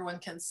make sure everyone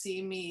can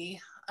see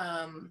me.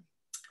 I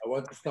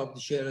want to stop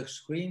the share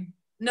screen.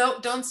 No,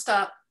 don't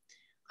stop.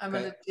 I'm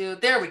going to do,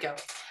 there we go.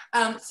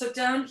 So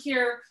down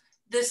here,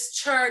 this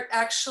chart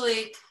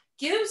actually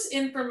gives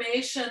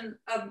information,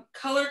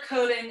 color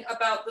coding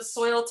about the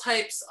soil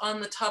types on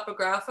the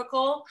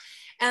topographical,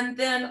 and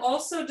then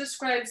also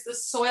describes the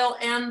soil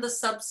and the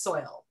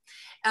subsoil,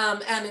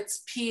 and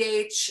its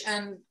pH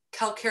and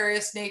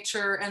calcareous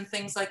nature and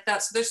things like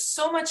that. So there's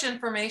so much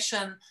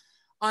information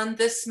on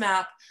this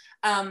map.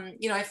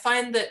 I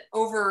find that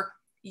over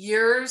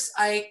years,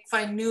 I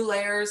find new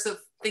layers of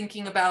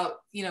thinking about,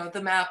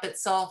 the map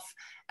itself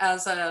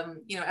as,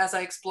 as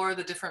I explore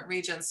the different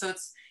regions. So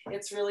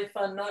it's really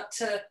fun not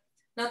to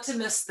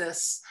miss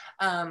this.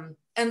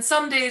 And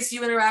some days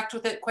you interact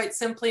with it quite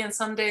simply, and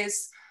some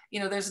days,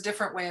 there's a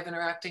different way of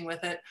interacting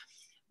with it.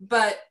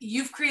 But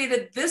you've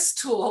created this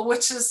tool,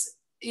 which is,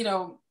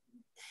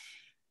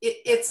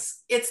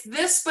 it's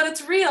this, but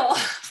it's real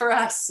for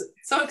us.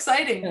 It's so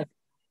exciting. Yeah,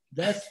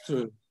 that's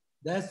true.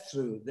 That's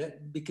true.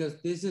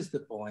 Because this is the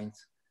point.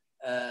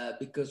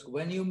 Because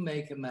when you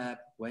make a map,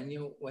 when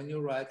you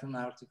write an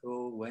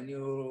article, when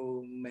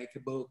you make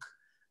a book,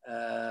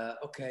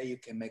 okay, you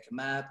can make a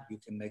map, you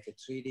can make a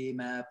 3D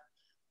map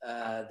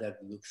that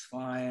looks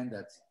fine,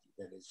 that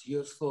is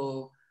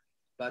useful,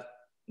 but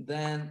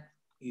then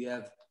you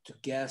have to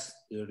guess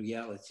the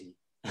reality.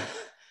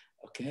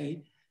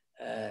 Okay,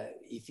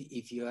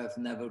 if you have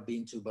never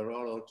been to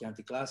Barolo or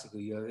Chianti Classico,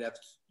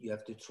 you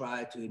have to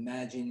try to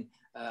imagine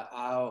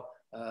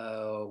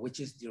which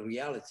is the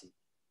reality.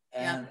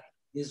 And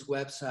this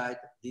website,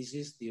 this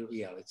is the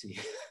reality.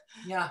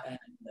 Yeah.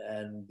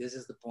 and this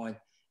is the point.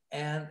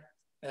 And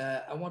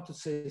I want to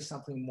say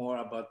something more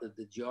about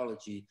the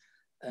geology,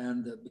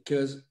 and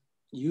because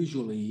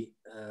usually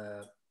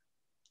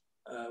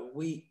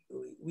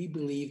we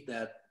believe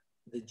that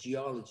the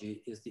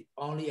geology is the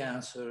only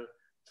answer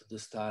to the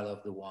style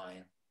of the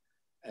wine.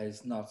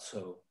 It's not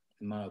so,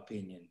 in my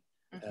opinion.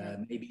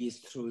 Maybe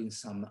it's true in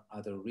some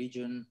other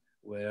region,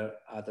 where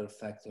other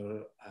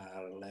factors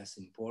are less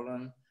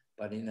important.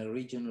 But in a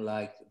region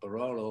like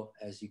Barolo,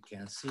 as you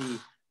can see,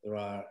 there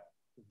are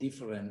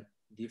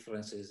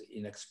differences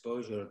in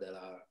exposure that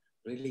are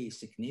really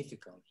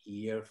significant.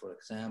 Here, for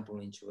example,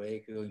 in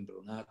Cirecchio, in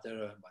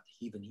Brunatera, but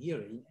even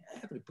here in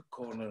every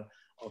corner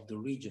of the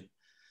region.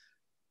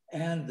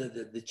 And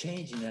the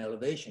change in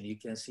elevation, you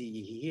can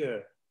see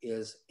here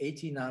is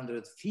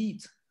 1,800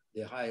 feet,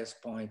 the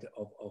highest point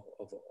of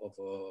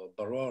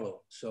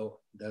Barolo.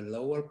 So the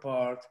lower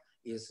part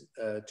is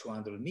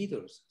 200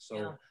 meters. So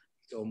yeah,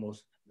 it's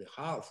almost the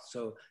half.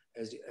 So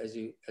as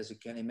you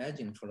can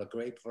imagine, for a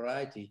grape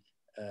variety,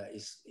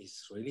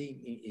 is really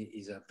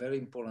a very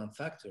important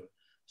factor.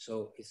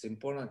 So it's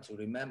important to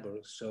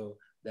remember so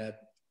that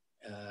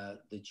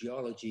the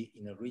geology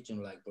in a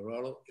region like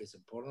Barolo is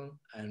important.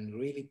 I'm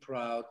really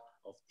proud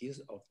of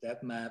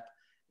that map,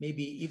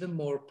 maybe even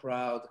more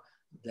proud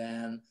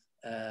than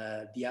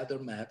the other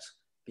maps,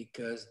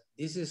 because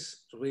this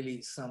is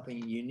really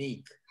something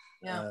unique.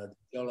 Yeah. The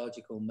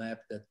geological map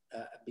that,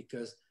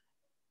 because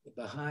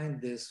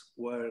behind this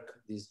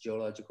work, this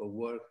geological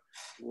work,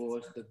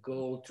 was the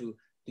goal to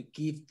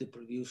give the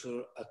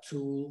producer a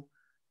tool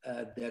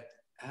that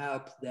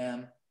helps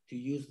them to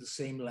use the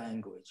same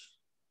language.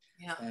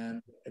 Yeah.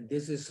 And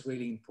this is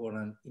really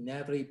important in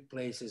every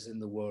places in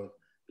the world,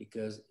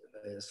 because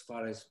as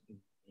far as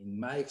in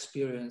my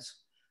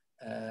experience,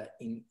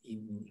 in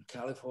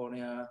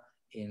California,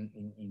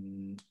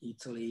 in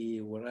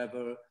Italy,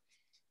 wherever,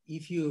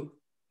 if you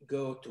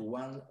go to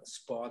one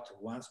spot,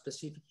 one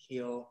specific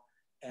hill,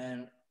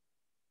 and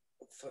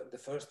for the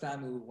first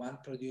time with one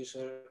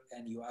producer,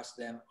 and you ask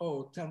them,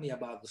 oh, tell me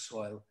about the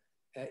soil,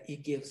 he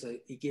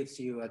gives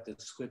you a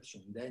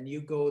description. Then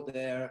you go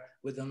there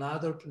with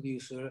another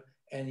producer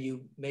and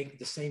you make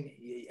the same,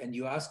 and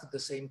you ask the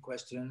same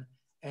question,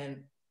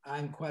 and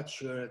I'm quite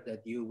sure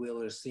that you will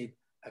receive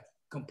a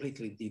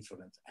completely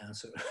different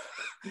answer.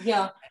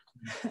 Yeah.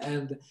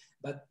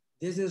 But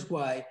this is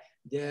why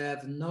they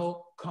have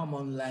no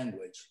common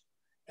language.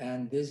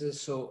 And this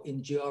is so,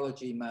 in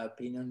geology, in my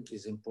opinion,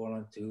 is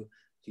important to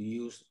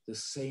use the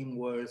same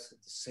words, the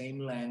same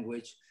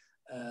language.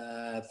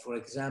 For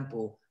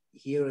example,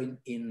 here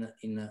in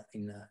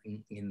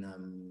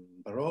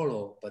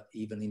Barolo, but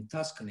even in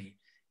Tuscany,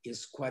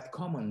 it's quite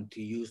common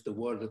to use the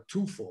word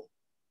tufo,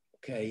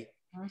 okay?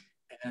 Mm-hmm.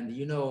 And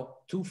you know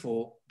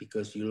tufo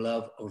because you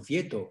love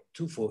Orvieto.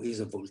 Tufo is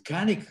a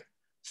volcanic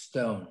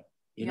stone,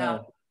 you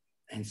know,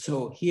 and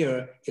so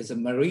here is a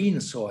marine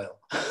soil.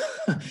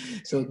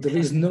 So there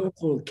is no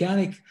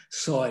volcanic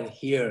soil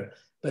here,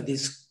 but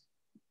it's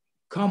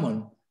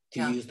common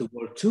to use the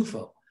word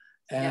tufo.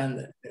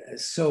 And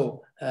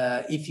so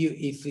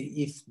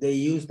if they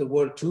use the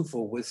word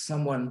tufo with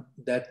someone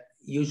that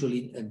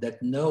usually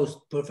that knows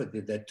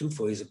perfectly that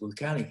tufo is a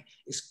volcanic,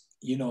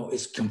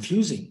 is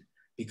confusing,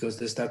 because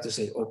they start to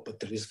say, oh, but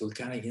there is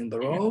volcanic in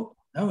Barolo?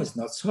 No, it's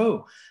not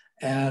so.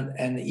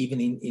 And even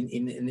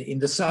in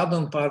the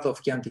southern part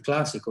of Chianti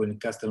Classico, in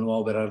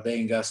Castelnuovo,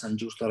 Ardenga, San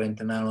Giusto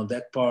Rentanano,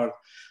 that part,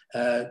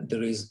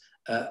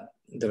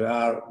 there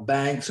are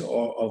banks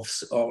of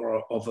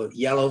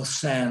yellow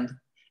sand,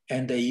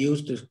 and they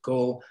used to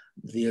call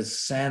the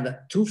sand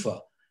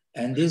tufa.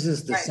 And this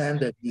is the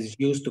sand that is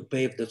used to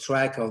pave the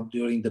track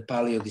during the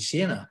Palio di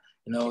Siena.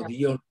 You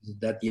know,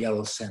 that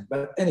yellow sand.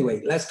 But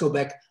anyway, let's go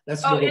back.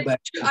 Let's go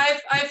back.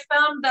 I've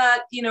found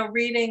that,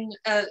 reading,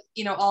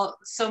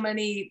 so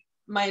many,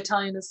 my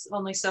Italian is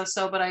only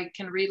so-so, but I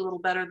can read a little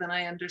better than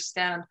I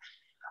understand.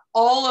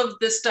 All of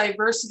this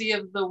diversity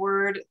of the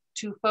word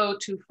tufo,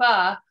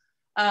 tufa,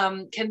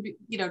 can be,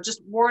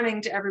 just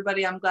warning to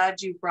everybody. I'm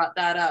glad you brought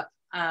that up.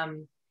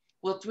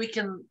 Well, we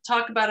can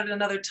talk about it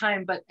another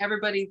time, but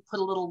everybody put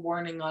a little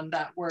warning on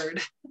that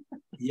word.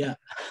 Yeah.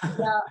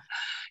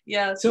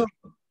 Yeah. So,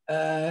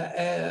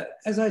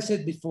 as I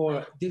said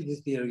before, this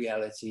is the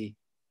reality,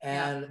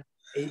 and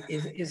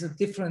it is a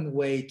different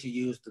way to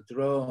use the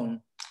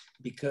drone,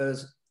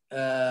 because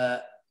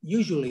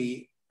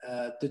usually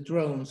the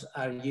drones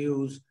are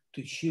used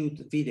to shoot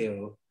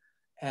video,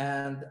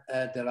 and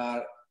they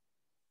are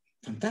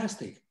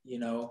fantastic,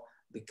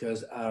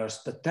 because are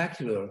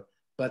spectacular,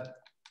 but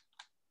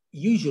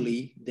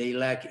usually they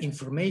lack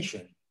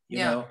information, you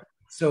know.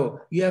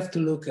 So you have to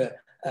look at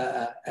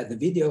the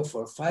video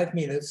for 5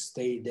 minutes,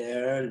 stay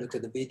there, look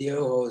at the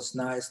video. Oh, it's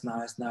nice,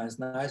 nice, nice,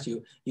 nice.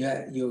 You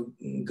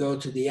go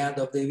to the end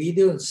of the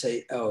video and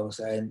say, oh,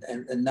 so, and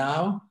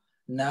now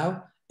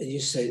you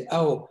say,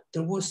 oh,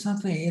 there was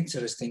something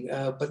interesting,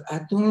 but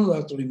I don't know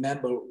how to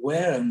remember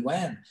where and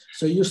when.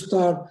 So you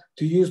start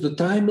to use the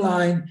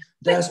timeline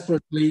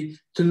desperately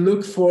to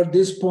look for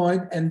this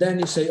point, and then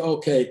you say,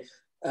 okay,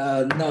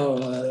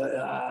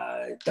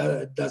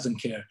 it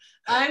doesn't care.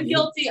 I'm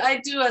guilty.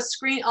 I do a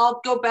screen. I'll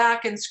go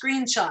back and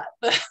screenshot.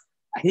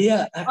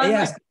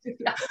 Yes.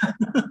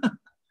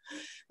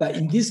 But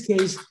in this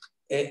case,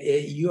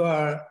 you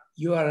are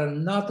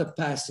not a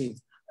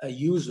passive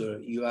user.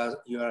 You are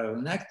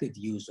an active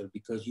user,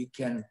 because you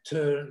can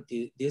turn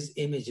these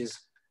images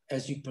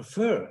as you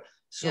prefer.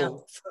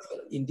 So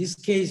in this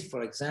case,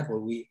 for example,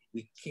 we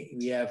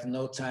have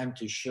no time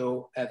to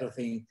show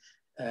everything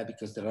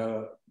because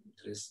there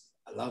is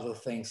a lot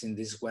of things in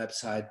this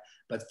website.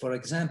 But for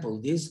example,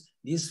 this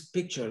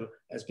picture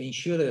has been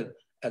shot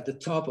at the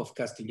top of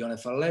Castiglione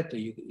Falletto.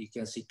 You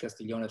can see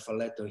Castiglione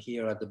Falletto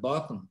here at the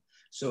bottom.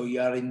 So you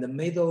are in the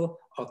middle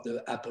of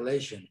the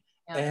appellation.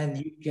 And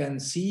you can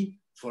see,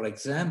 for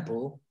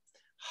example,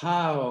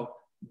 how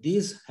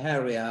this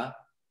area,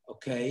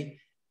 okay,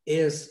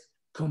 is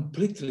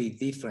completely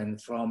different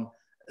from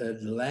the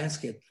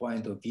landscape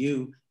point of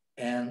view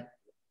and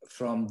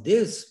from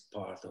this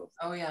part of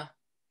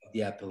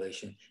the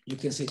appellation. You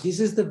can see this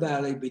is the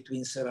valley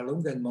between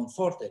Serralunga and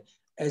Monforte.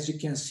 As you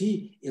can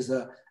see, is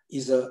a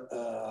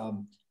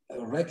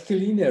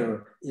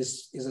rectilinear,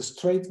 is a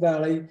straight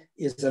valley,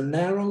 is a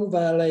narrow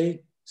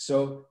valley.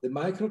 So the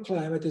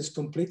microclimate is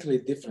completely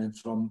different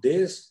from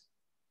this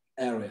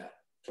area,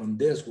 from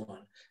this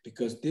one,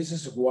 because this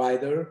is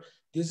wider.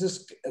 This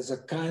is as a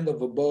kind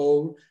of a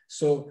bowl.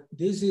 So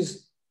this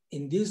is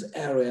in this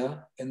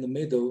area in the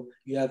middle,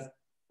 you have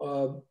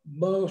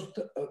most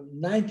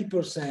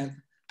 90%,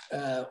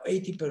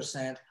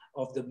 80%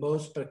 of the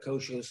most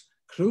precocious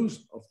crus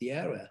of the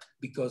area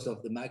because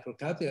of the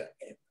microclimate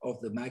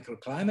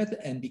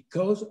and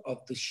because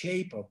of the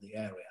shape of the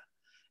area.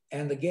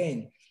 And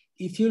again,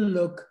 if you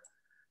look,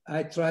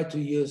 I try to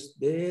use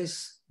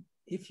this.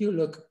 If you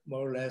look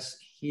more or less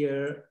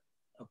here,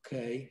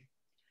 okay,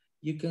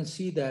 you can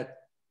see that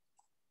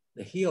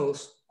the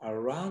hills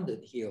are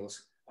rounded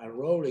hills, are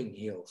rolling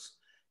hills.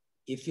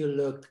 If you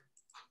look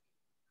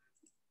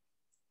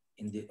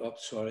in the, oh,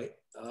 sorry.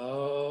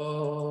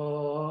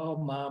 Oh,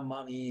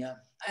 mamma mia.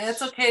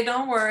 It's okay,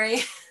 don't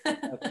worry.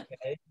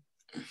 Okay.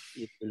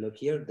 If you look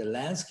here, the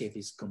landscape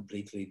is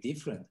completely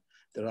different.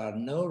 There are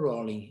no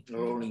rolling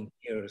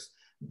hills.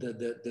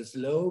 The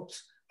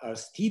slopes are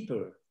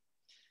steeper.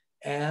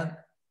 And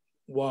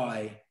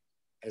why?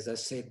 As I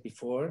said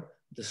before,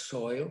 the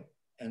soil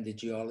and the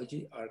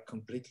geology are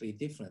completely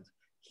different.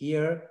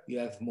 Here you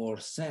have more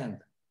sand.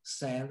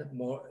 Sand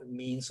more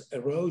means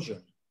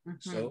erosion.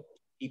 So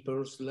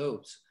steeper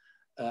slopes.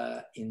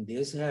 In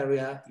this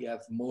area, you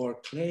have more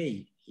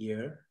clay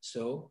here,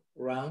 so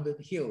rounded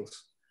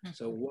hills.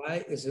 So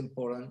why is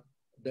important?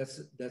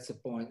 That's a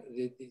point.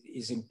 It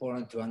is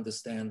important to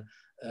understand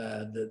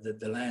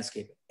the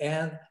landscape.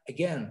 And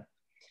again,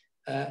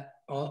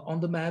 on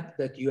the map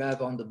that you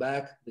have on the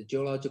back, the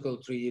geological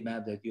 3D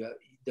map that you have,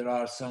 there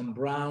are some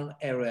brown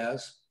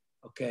areas,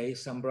 okay,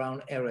 some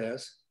brown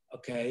areas,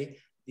 okay.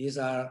 These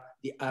are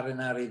the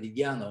arenari di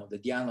Diano, the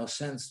Diano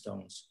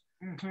sandstones.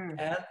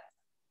 And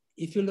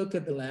if you look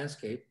at the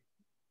landscape,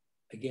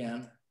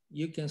 again,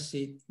 you can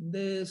see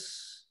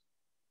this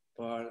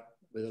part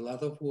with a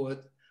lot of wood,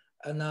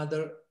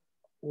 another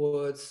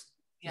woods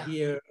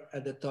here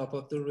at the top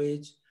of the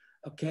ridge,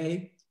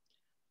 okay.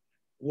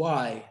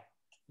 Why?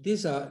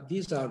 These are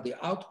the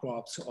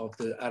outcrops of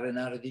the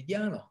Arenare di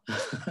Diano.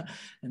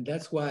 And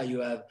that's why you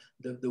have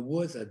the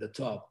woods at the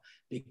top,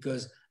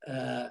 because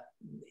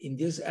in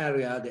this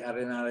area, the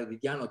Arenare di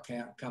Diano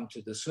can come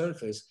to the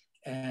surface.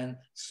 And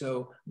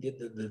so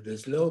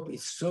the slope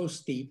is so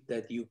steep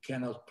that you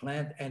cannot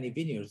plant any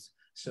vineyards.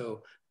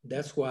 So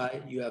that's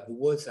why you have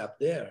woods up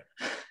there.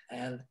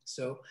 And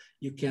so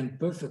you can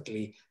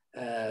perfectly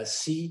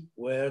see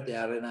where the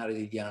Arenare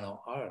di Diano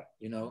are,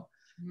 you know.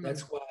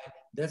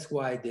 That's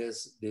why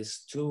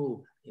this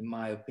tool, in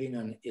my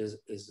opinion, is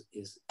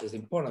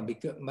important.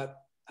 Because, but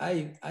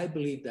I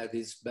believe that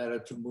it's better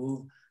to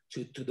move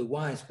to the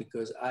wines,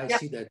 because I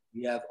see that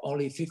we have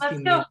only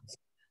 15 minutes.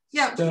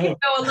 Yeah, so, we can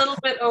go a little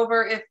bit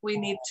over if we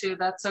need to.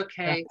 That's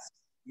okay.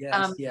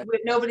 Yes,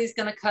 nobody's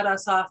going to cut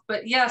us off.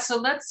 But yeah, so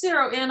let's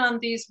zero in on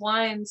these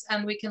wines,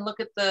 and we can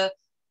look at the,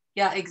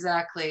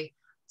 exactly.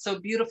 So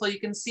beautiful. You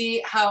can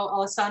see how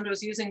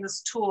Alessandro's using this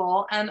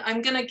tool. And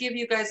I'm going to give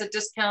you guys a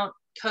discount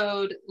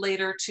code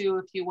later too,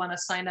 if you want to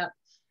sign up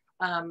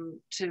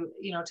to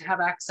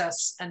have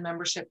access and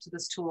membership to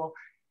this tool.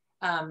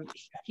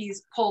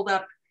 He's pulled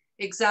up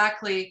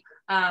exactly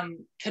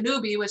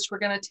Canubi, which we're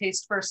going to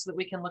taste first so that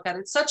we can look at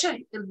it. It's such a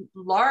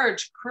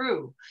large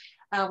cru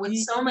with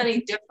so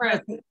many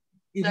different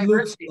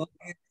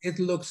it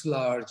looks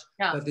large,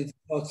 but it's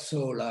not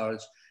so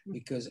large,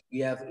 because we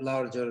have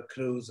larger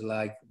crus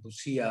like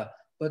Busia.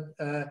 But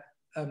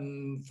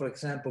for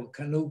example,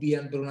 Canubi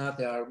and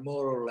Brunate are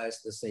more or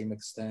less the same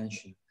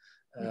extension.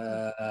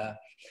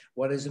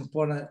 What is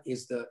important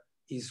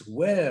is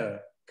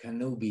where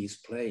Canubi is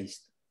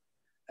placed.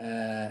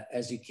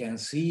 As you can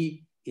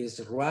see,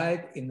 is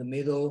right in the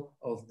middle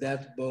of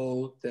that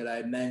bowl that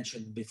I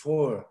mentioned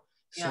before.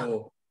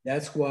 So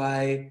that's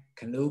why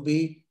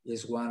Canubi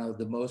is one of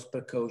the most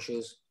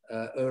precocious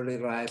early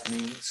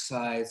ripening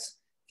sites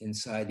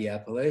inside the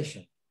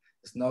appellation.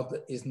 It's not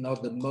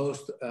the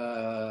most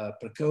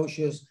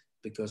precocious,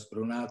 because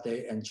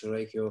Brunate and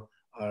Cerrecchio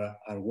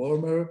are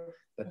warmer.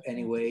 But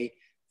anyway,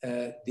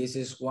 this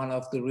is one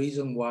of the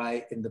reasons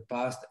why in the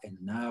past and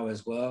now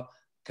as well,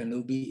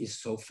 Canubi is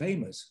so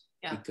famous,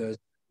 because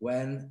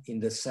when in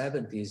the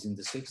 70s, in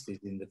the 60s,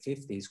 in the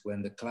 50s,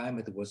 when the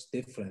climate was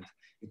different,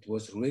 it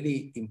was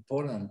really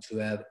important to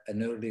have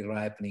an early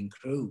ripening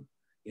cru,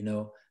 you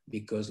know,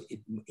 because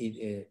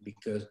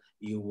because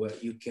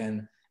you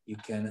can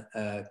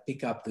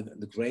pick up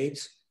the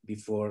grapes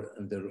before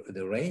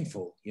the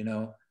rainfall, you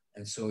know,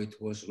 and so it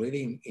was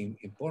really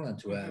important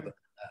to have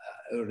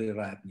early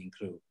ripening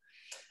cru.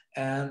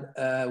 And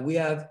we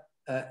have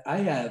I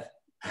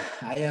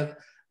have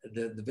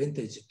the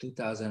vintage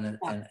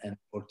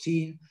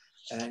 2014,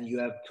 and you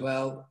have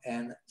 12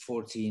 and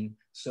 14.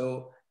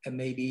 So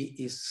maybe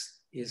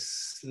it's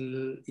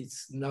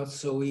not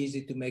so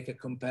easy to make a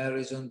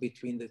comparison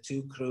between the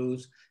two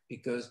crus,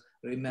 because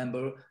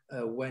remember,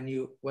 when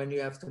you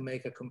have to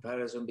make a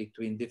comparison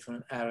between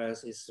different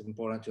areas, it's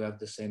important to have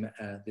the same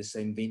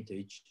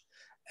vintage.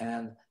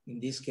 And in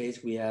this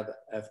case, we have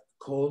a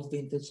cold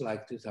vintage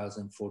like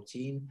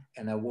 2014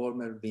 and a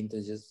warmer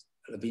vintage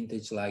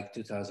like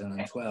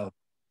 2012.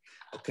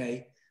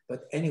 Okay,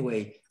 but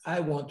anyway,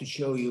 I want to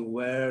show you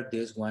where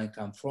this wine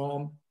comes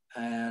from,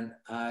 and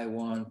I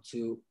want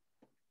to,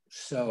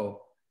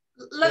 so.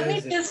 Let me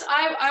just,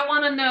 I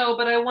want to know,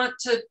 but I want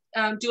to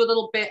do a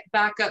little bit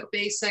backup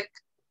basic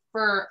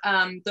for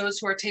those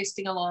who are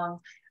tasting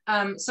along.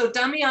 So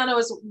Damiano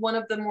is one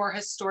of the more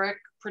historic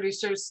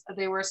producers.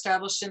 They were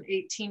established in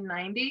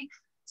 1890.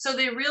 So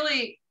they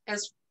really,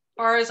 as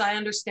far as I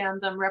understand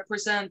them,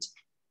 represent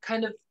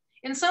kind of,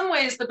 in some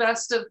ways, the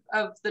best of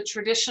the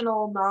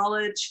traditional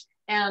knowledge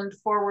and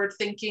forward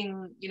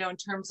thinking, you know, in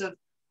terms of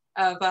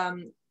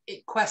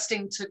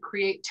questing to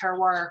create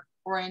terroir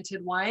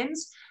oriented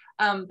wines.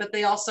 But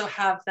they also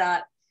have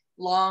that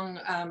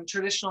long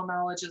traditional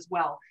knowledge as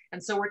well.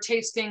 And so we're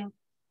tasting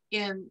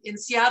in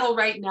Seattle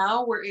right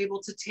now, we're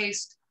able to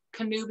taste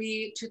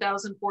Canubi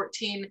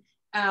 2014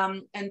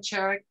 and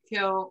Cherokee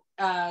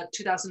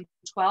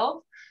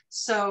 2012.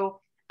 So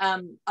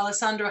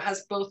Alessandro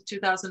has both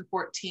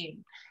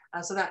 2014.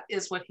 So that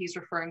is what he's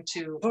referring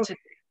to.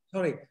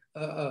 Sorry.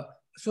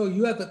 So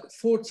you have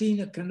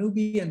 14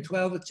 Canubi and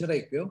 12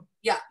 Cherokee?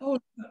 Yeah. Oh,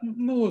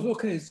 no,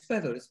 okay, it's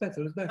better.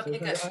 Okay,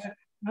 good.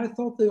 I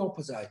thought the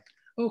opposite.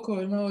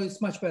 Okay, no,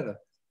 it's much better.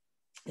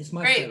 It's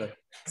much Great. better.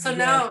 So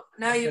now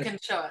you can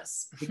show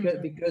us.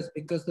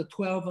 because the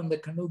 12 on the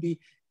Canubi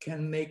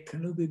can make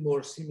Canubi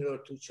more similar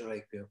to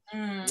Cherokee.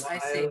 I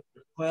see.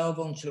 12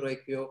 on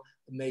Cherokee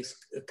makes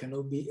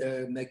Canubi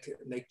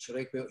make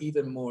Cherokee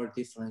even more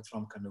different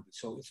from Canubi.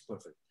 So it's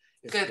perfect.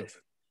 It's good.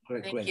 Perfect.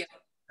 Great. Thank you.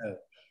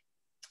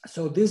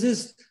 So this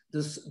is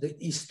the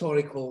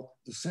historical,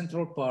 the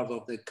central part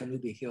of the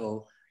Canubi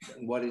Hill,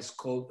 what is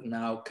called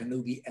now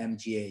Canubi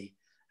MGA,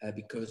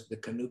 because the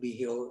Canubi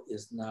Hill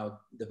is now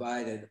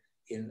divided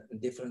in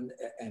different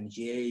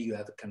MGA. You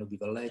have Canubi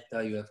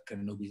Valletta, you have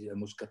Canubi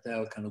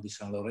Muscatel, Canubi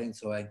San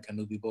Lorenzo, and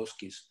Canubi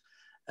Boschis.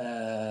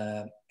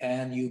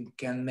 And you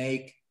can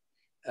make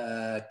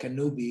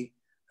Canubi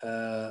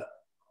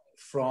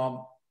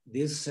from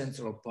this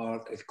central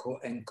part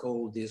and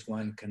call this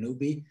one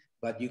Canubi.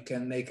 But you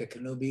can make a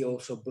Canubi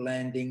also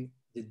blending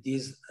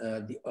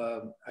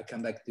I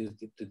come back to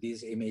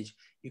this image.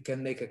 You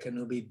can make a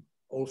Canubi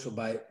also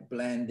by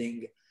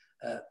blending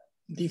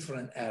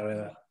different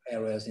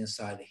areas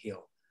inside the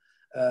hill.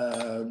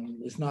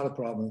 It's not a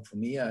problem for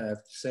me, I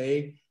have to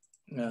say,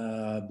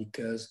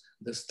 because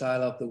the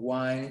style of the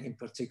wine, in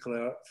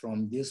particular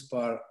from this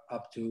part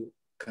up to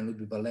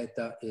Canubi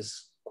Valletta,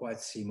 is quite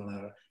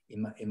similar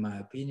in my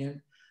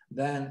opinion.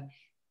 Then,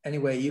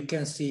 anyway, you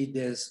can see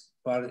this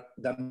part,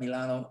 da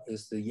Milano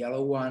is the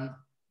yellow one.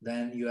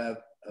 Then you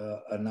have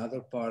another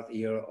part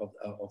here of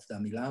da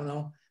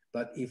Milano.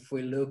 But if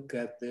we look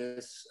at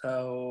this,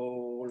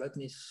 let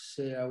me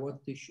say, I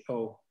want to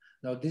show,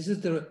 no, this is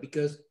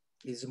because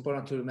it's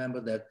important to remember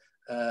that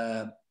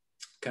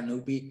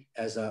Canubi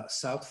has a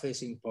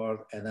south-facing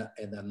part and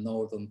a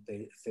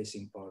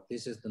northern-facing part.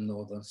 This is the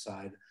northern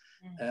side.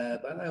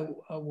 But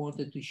I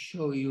wanted to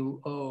show you,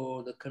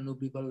 the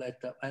Canubi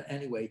Valletta.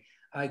 Anyway,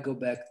 I go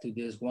back to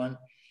this one.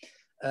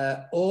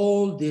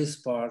 All this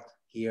part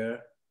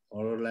here,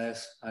 more or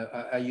less,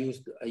 I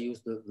used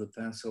the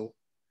pencil.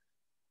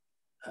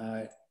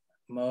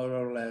 More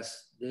or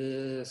less,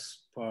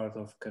 this part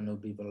of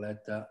Canubi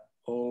Valletta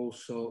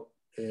also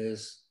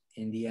is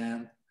in the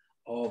end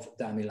of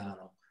da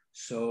Milano.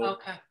 So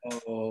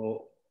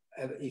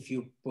if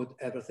you put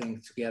everything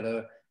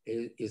together,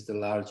 it is the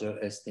larger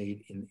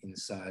estate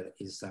inside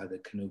the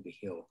Canubi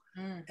Hill.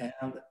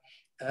 And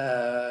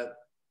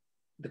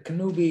the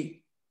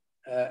Canubi,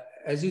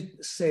 as you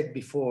said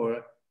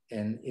before,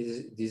 and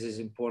this is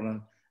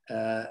important,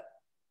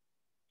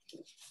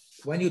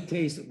 when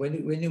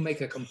you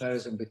make a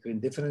comparison between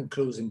different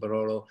crus in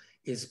Barolo,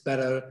 it's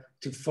better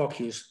to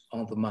focus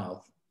on the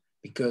mouth,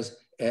 because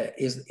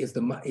is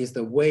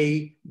the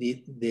way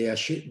the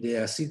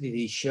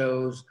acidity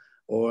shows,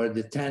 or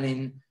the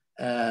tannin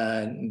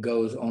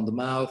goes on the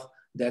mouth,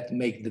 that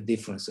make the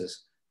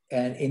differences.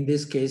 And in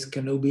this case,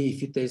 Canubi,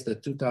 if you taste the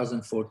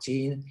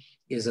 2014,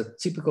 is a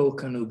typical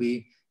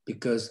Canubi,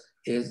 because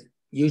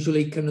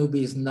usually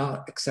Canubi is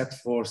not, except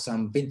for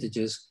some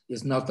vintages,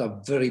 is not a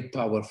very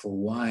powerful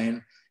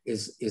wine.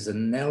 Is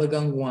an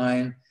elegant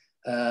wine,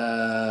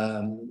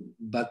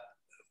 but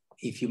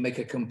if you make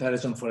a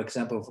comparison, for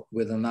example,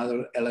 with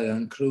another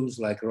elegant crus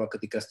like Rocca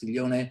di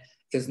Castiglione,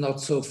 it's not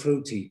so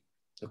fruity,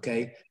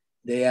 okay?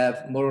 They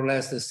have more or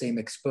less the same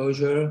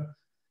exposure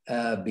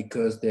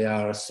because they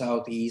are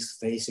southeast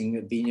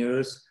facing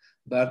vineyards,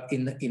 but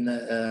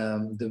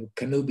the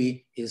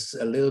Canubi is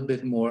a little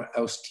bit more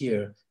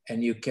austere,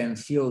 and you can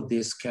feel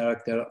this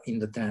character in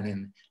the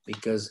tannin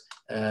because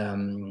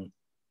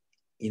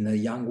in a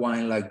young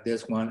wine like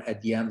this one, at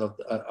the end of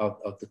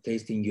the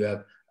tasting, you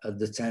have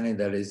the tannin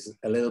that is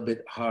a little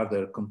bit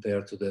harder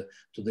compared to the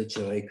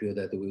Cerrecchio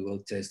that we will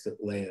taste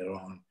later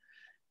on.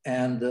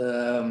 And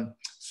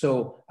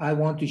so I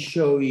want to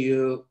show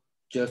you,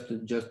 just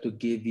to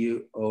give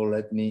you, oh,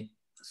 let me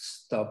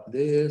stop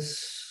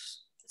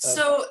this.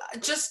 So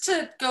just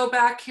to go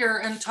back here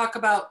and talk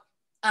about,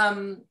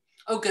 oh,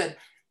 good.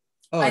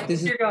 Oh, I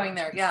think you're going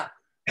there, yeah.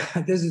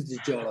 This is the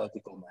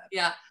geological map.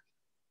 Yeah.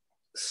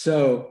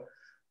 So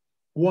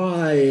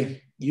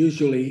why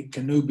usually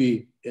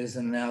Canubi is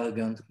an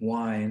elegant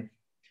wine?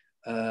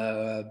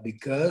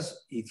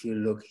 Because if you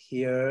look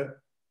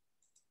here,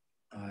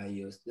 I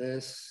use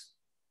this,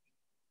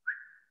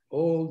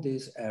 all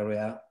this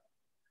area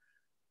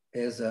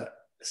is a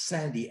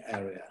sandy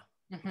area,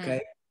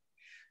 okay?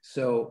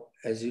 So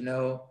as you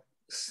know,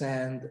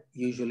 sand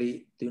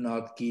usually do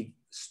not give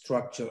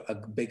structure, a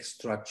big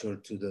structure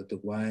to the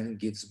wine,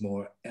 gives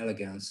more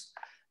elegance.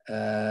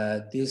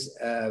 This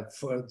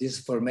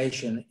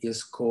formation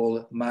is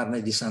called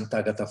Marne di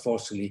Sant'Agata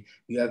Fossili.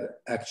 You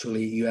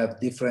have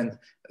different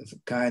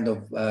kind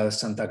of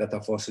Sant'Agata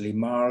Fossili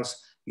Mars.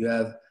 You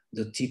have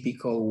the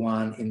typical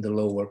one in the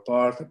lower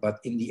part, but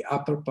in the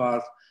upper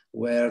part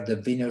where the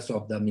vineyards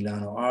of the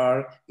Milano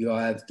are, you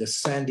have the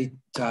sandy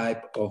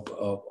type of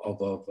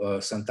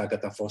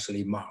Sant'Agata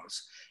Fossili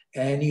Mars.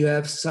 And you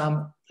have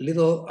some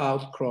little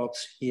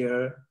outcrops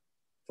here,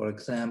 for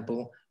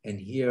example, and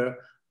here,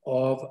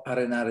 of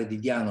Arenare di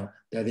Diano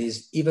that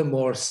is even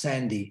more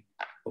sandy,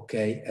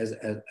 okay, as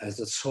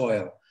a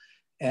soil.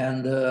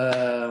 And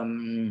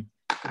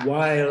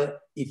while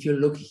if you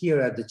look here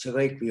at the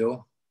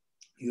Cerrecchio,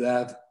 you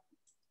have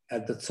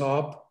at the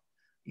top,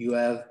 you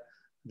have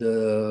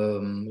the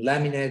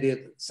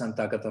laminated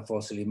Sant'Agata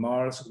Fossili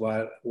Mars,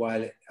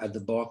 while at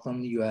the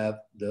bottom you have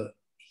the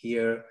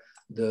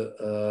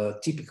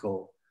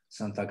typical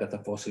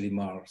Sant'Agata Fossili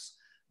Mars.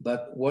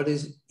 But what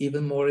is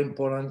even more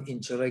important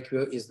in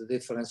Cerrecchio is the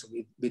difference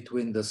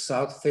between the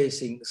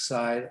south-facing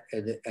side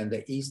and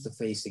the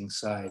east-facing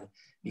side.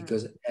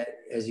 Because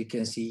as you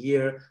can see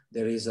here,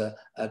 there is a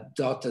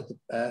dotted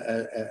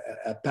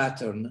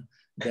pattern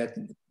that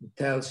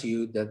tells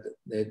you that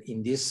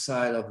in this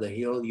side of the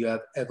hill, you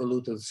have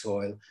evoluted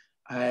soil.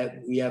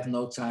 We have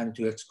no time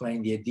to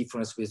explain the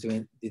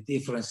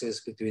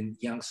differences between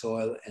young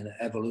soil and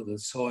evoluted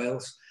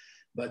soils,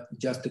 but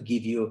just to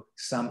give you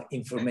some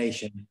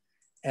information.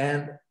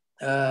 And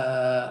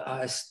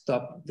I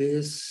stop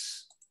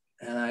this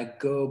and I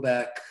go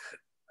back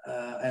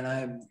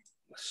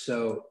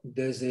so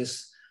this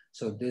is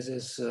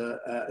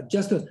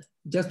just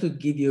to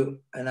give you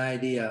an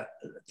idea.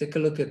 Take a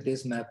look at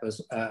this map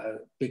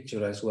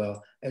picture as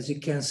well. As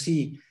you can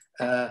see,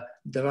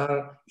 there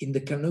are in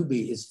the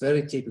Canubi, it's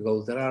very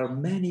typical. There are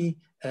many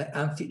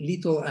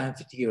little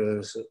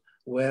amphitheaters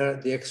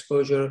where the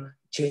exposure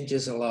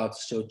changes a lot.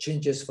 So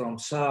changes from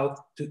south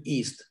to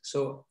east.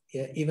 So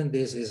yeah, even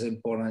this is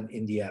important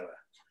in the area.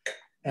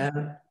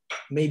 And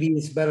maybe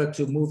it's better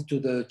to move to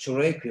the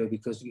Cerrecchio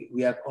because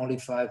we have only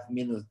 5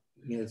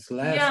 minutes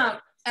left. Yeah,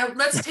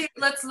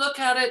 let's look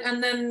at it,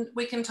 and then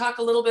we can talk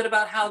a little bit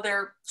about how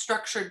they're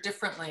structured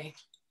differently.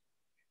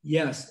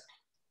 Yes.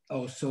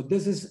 Oh, so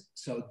this is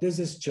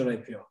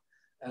Cerrecchio,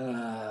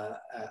 a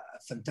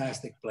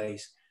fantastic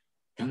place.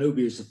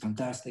 Canubi is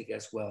fantastic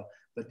as well,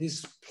 but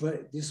this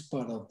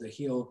part of the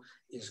hill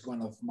is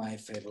one of my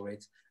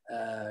favorites.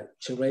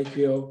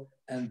 Cerrecchio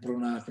and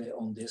Brunate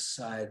on this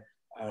side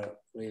are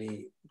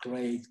really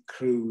great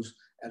crus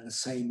at the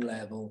same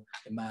level,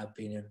 in my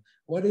opinion.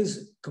 What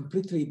is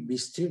completely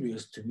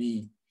mysterious to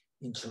me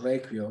in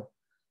Cerrecchio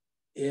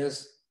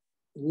is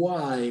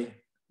why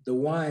the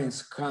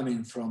wines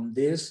coming from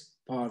this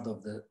part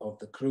of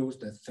the crus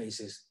that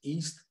faces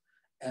east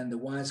and the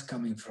wines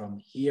coming from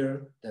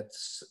here that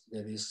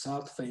is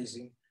south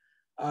facing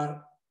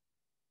are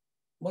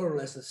more or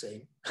less the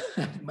same,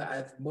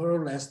 more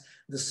or less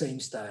the same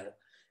style,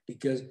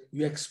 because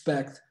you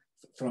expect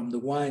from the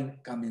wine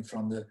coming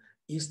from the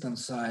eastern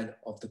side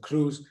of the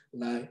cru,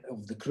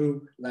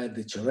 like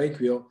the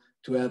Cerrecchio,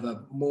 to have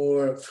a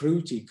more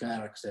fruity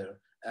character,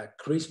 a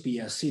crispy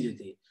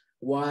acidity,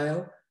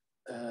 while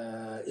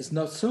it's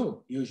not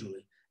so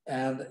usually.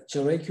 And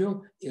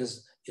Cerrecchio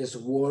is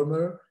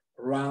warmer,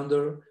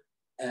 rounder,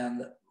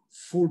 and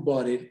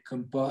full-bodied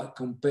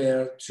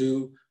compared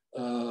to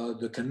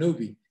the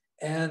Canubi.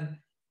 And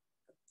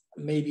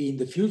maybe in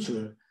the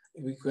future,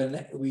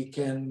 we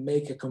can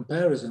make a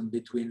comparison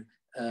between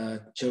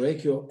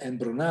Cerrecchio and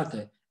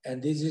Brunate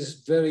And this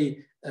is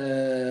very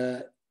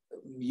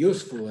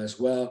useful as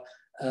well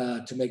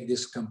to make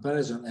this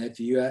comparison. If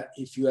you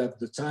have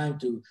the time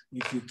to,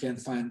 if you can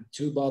find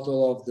two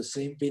bottles of the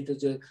same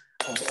vintage of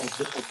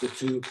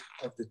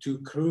the two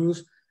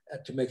Crus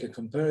to make a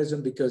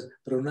comparison, because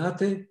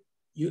Brunate,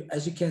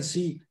 as you can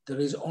see, there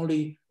is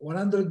only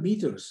 100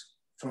 meters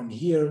from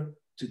here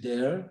to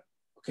there,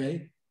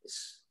 okay?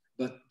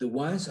 But the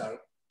wines are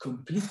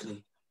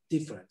completely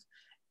different.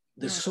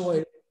 The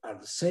soil are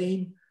the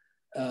same.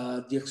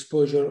 The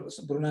exposure,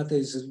 Brunate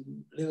is a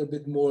little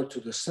bit more to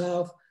the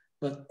south,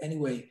 but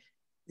anyway,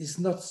 it's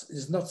not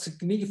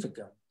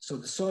significant. So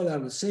the soil are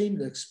the same,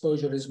 the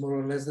exposure is more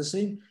or less the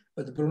same,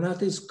 but the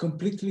Brunate is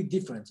completely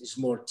different. It's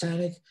more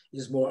tannic,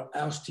 it's more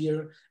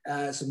austere,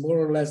 it's more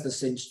or less the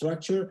same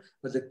structure,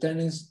 but the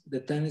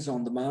tannins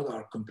on the mouth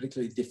are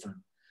completely different.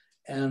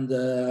 And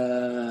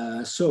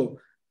so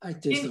I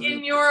tasted.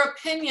 In your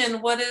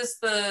opinion, what is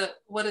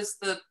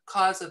the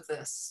cause of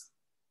this?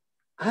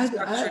 I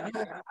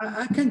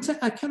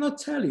cannot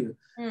tell you.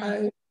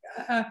 I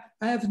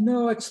have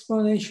no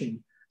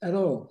explanation at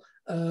all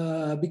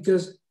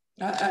because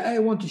I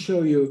want to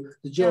show you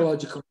the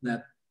geological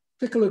map.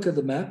 Take a look at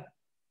the map.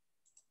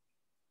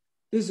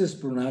 This is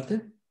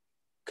Brunate,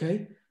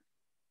 okay?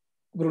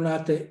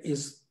 Brunate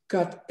is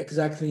cut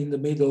exactly in the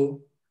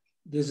middle.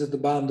 This is the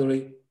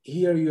boundary.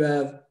 Here you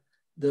have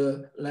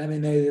the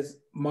laminated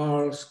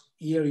marls.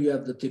 Here you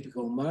have the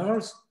typical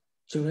marls.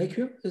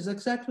 Cerrecchio is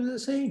exactly the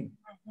same.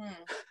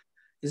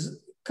 Is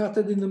cut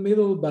in the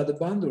middle by the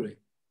boundary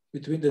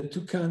between the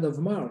two kind of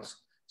marls.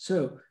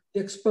 So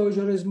the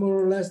exposure is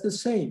more or less the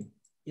same.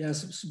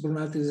 Yes,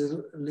 Brunate is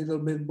a little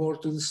bit more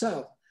to the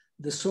south.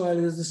 The soil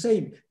is the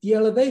same. The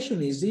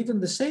elevation is even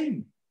the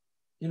same.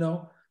 You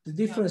know, the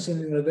difference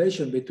in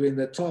elevation between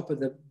the top and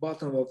the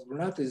bottom of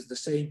Brunate is the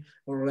same,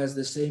 more or less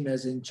the same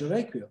as in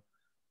Cerrecchio.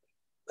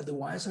 But the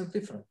wines are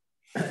different.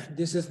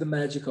 This is the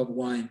magic of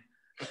wine.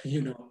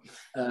 You know,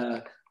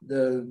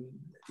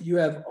 you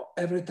have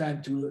every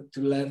time to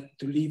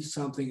leave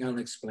something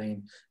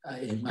unexplained.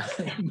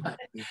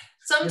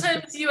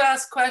 Sometimes you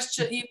ask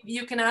question,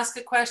 you can ask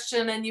a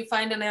question and you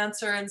find an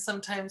answer, and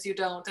sometimes you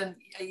don't. And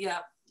yeah,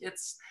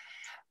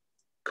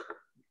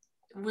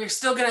 we're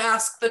still going to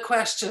ask the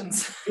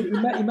questions. in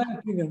my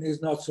opinion,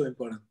 it's not so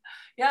important.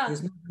 Yeah,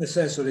 it's not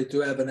necessary to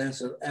have an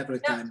answer every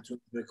time to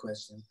every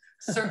question.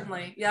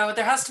 Certainly, yeah, but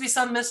there has to be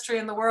some mystery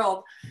in the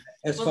world.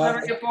 We'll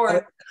never get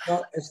bored.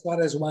 As far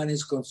as wine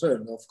is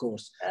concerned, of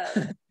course.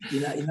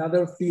 In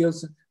other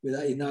fields,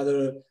 in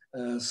other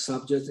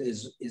subjects,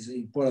 is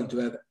important to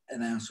have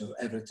an answer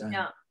every time.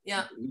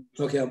 Yeah. We're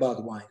talking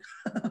about wine.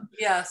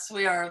 Yes,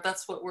 we are.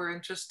 That's what we're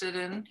interested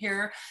in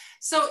here.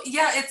 So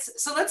yeah,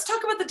 so let's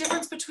talk about the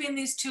difference between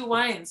these two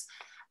wines.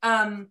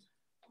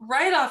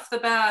 Right off the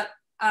bat,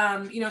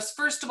 you know,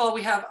 first of all,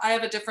 I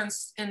have a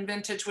difference in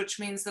vintage, which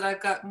means that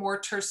I've got more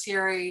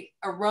tertiary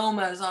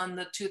aromas on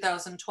the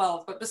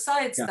 2012. But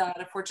besides that,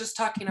 if we're just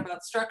talking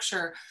about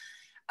structure,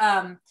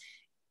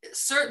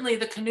 certainly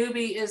the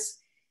Canubi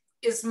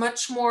is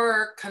much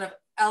more kind of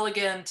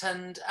elegant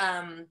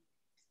and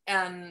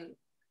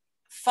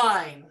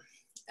fine.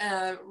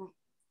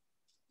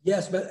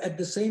 Yes, but at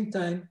the same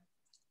time,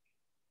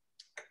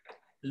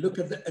 look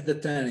at the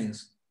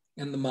tannins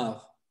in the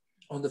mouth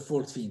on the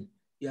 14.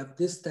 You have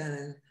this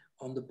tannin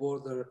on the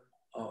border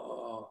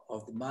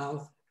of the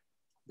mouth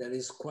that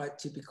is quite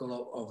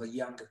typical of a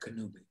younger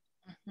Canubi.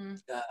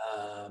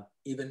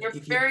 Even they're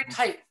if very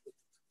tight.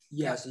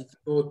 Yes, if you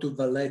go to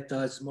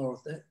Valletta, it's more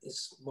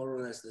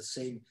or less the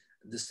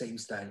same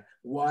style.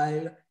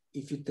 While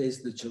if you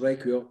taste the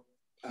Cerrecchio,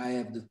 I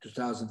have the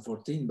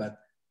 2014, but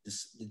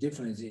the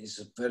difference is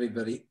very,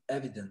 very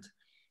evident.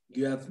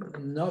 You have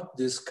not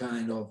this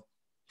kind of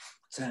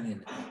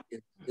tannin.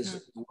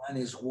 One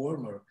is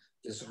warmer,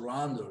 is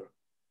rounder.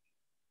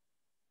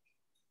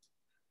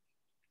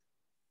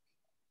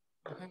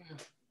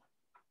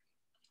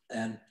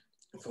 And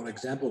for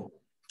example,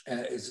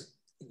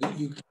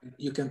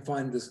 you can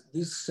find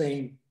this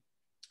same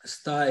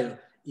style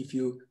if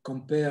you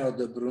compare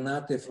the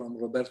Brunate from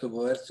Roberto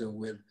Boerzio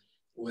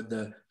with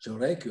the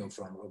Cerrecchio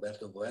from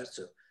Roberto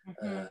Boerzio.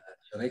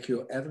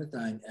 Cerrecchio every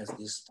time has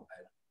this style,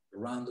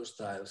 rounder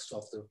style,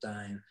 softer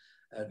tannin,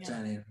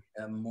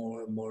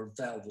 more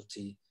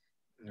velvety.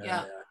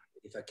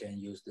 If I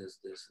can use this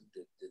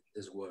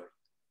word.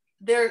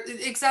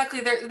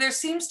 There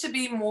seems to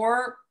be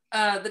more.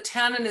 The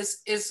tannin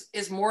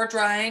is more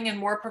drying and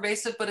more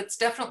pervasive, but it's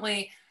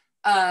definitely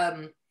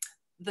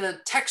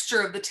the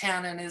texture of the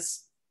tannin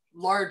is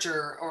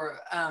larger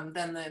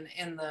than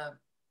in the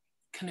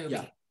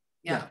Canubi.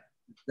 Yeah.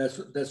 That's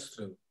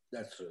true.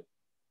 That's true.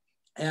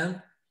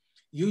 And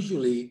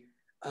usually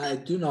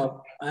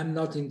I'm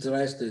not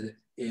interested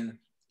in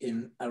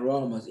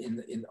aromas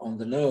on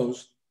the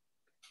nose,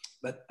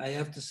 but I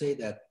have to say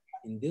that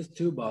in these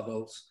two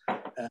bottles,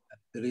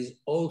 there is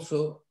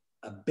also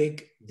a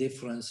big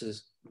difference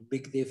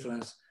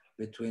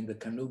between the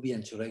Canubi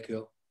and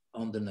Cerrecchio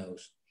on the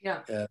nose.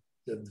 Yeah. The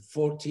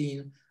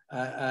 14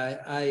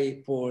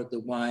 I poured the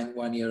wine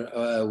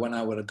 1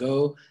 hour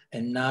ago,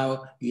 and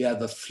now you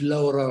have a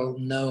floral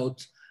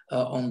note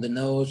on the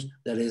nose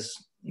that is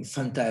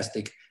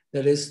fantastic.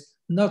 That is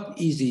not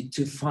easy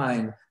to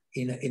find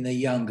in a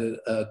younger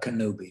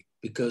Canopy,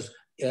 because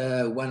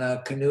when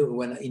a canoe,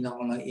 when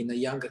in a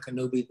younger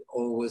Canopy,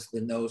 always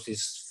the nose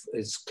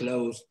is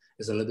closed,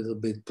 is a little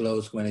bit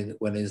closed when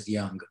it's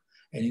young,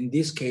 and in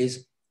this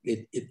case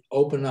it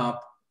opens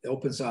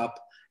up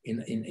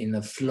in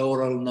a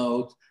floral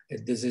note.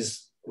 This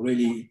is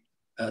really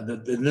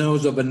the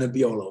nose of a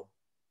Nebbiolo.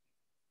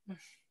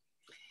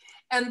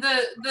 And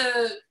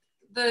the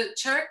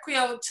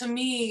Cerquillo to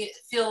me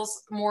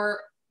feels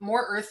more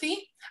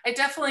earthy. I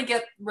definitely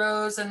get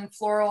rose and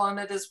floral on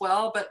it as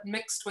well, but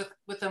mixed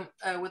with a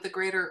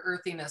greater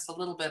earthiness, a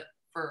little bit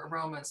for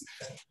aromas.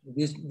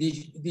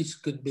 This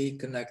could be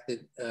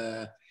connected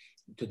to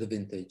the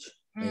vintage,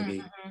 maybe.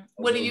 Mm-hmm.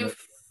 What do you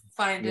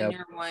find in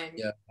your wine?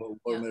 Yeah,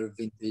 warmer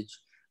vintage.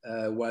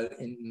 While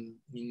in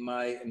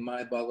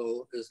my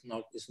bottle is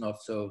not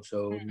so.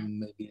 So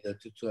maybe the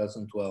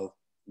 2012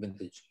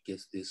 vintage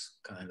gives this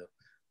kind of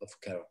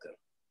character.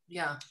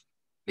 Yeah,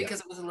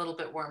 because it was a little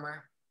bit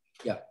warmer.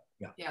 Yeah.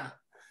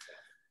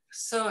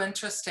 So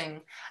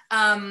interesting.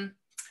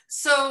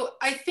 So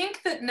I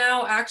think that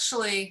now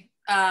actually,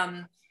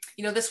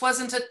 you know, this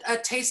wasn't a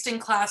tasting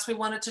class. We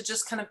wanted to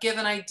just kind of give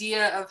an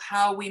idea of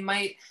how we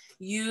might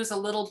use a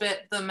little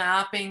bit the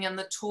mapping and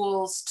the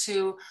tools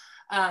to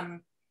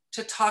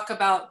talk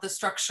about the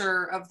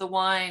structure of the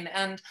wine.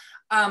 And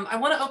I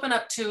want to open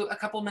up to a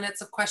couple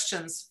minutes of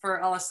questions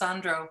for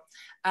Alessandro,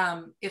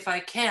 if I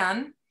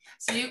can.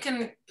 So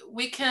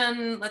we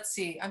can, let's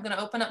see, I'm going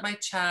to open up my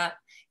chat.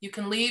 You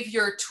can leave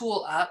your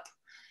tool up.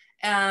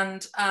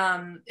 And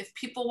if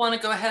people want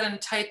to go ahead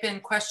and type in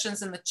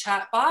questions in the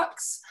chat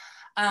box,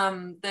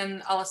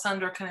 then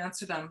Alessandro can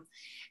answer them.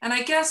 And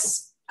I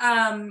guess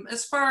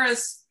as far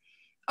as,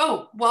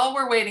 while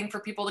we're waiting for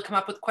people to come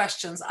up with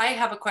questions, I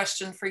have a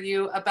question for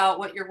you about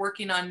what you're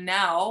working on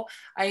now.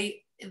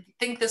 I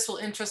think this will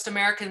interest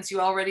Americans. You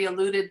already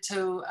alluded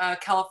to a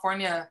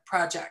California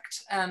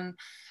project. And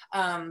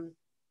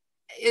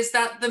is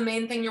that the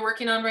main thing you're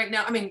working on right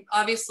now? I mean,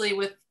 obviously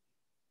with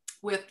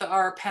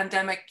our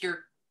pandemic,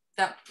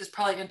 that is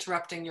probably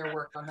interrupting your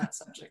work on that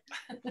subject.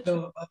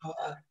 So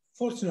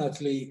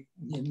fortunately,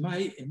 in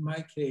my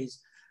case,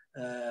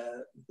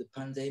 the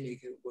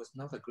pandemic was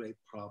not a great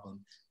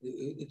problem.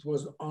 It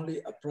was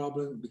only a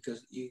problem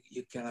because you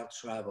cannot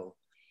travel.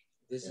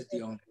 This is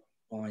the only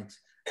point.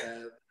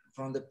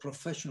 From the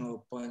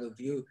professional point of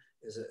view,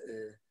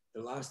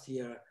 the last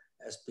year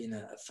has been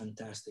a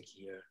fantastic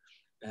year,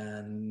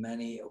 and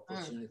many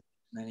opportunities,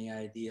 many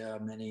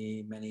ideas,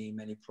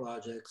 many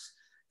projects,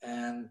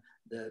 and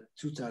the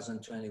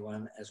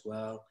 2021 as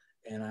well.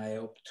 And I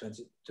hope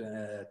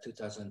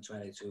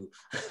 2022.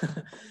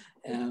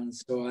 And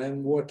so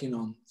I'm working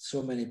on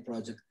so many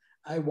projects.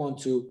 I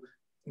want to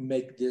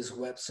make this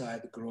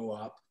website grow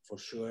up for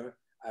sure.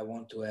 I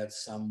want to add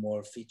some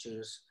more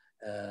features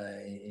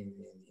in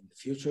the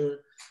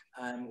future.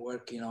 I'm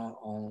working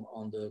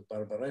on the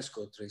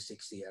Barbaresco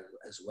 360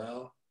 as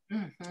well.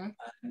 Mm-hmm.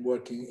 I'm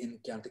working in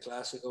Chianti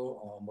Classico,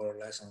 or more or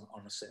less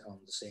on the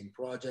same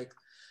project.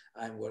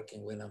 I'm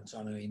working with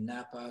Antonio in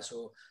Napa,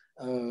 so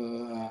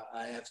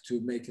I have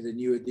to make the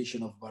new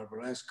edition of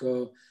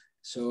Barbaresco.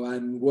 So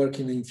I'm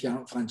working in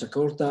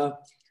Franciacorta,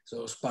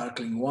 so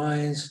sparkling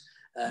wines.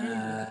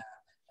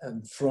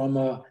 From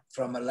a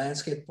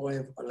landscape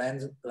point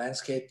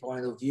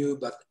of view,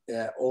 but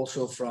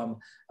also from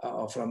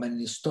an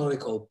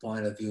historical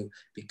point of view,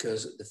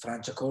 because the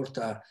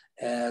Franciacorta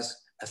has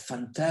a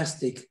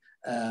fantastic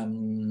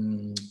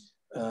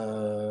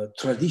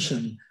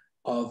tradition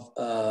of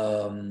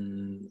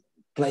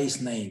place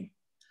name,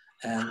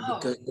 and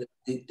because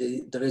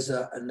there is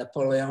a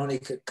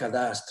Napoleonic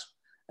cadastre,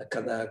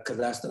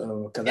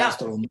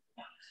 cadastral,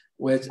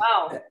 with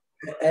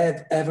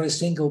every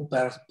single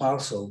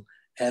parcel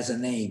has a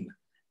name.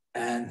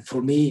 And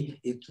for me,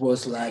 it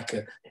was like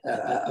a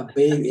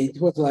baby. It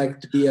was like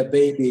to be a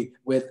baby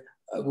with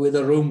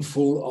a room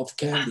full of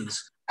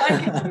candies. I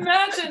can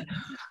imagine.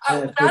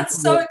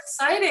 That's so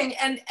exciting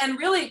and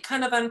really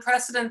kind of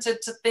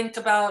unprecedented to think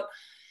about.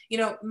 You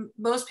know,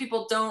 most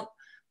people don't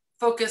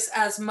focus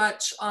as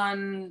much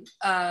on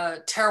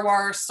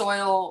terroir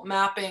soil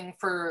mapping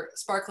for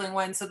sparkling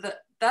wine. So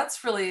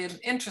that's really an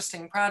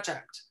interesting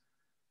project.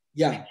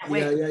 Yeah.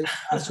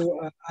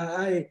 So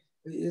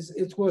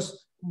it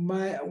was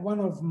one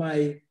of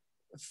my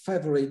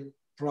favorite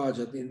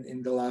project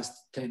in the last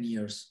 10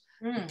 years,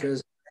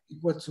 because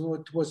it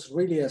was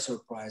really a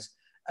surprise.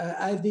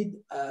 I did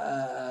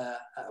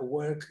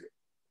work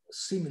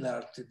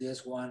similar to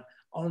this one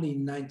only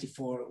in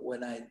 '94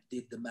 when I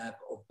did the map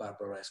of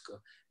Barbaresco,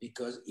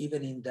 because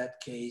even in that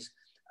case,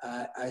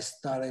 I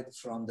started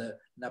from the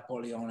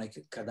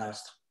Napoleonic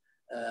cadastre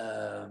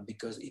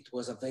because it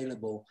was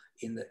available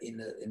in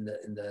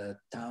the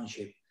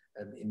township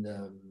and in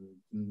the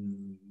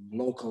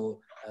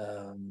local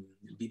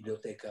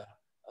biblioteca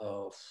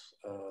of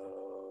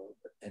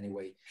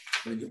anyway,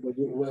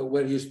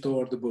 where you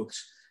store the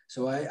books.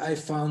 So I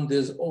found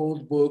this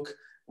old book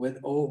with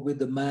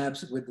the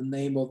maps, with the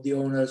name of the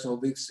owners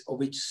of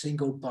each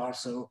single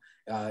parcel.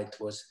 It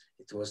was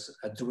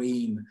a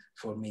dream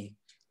for me.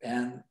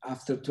 And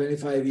after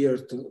 25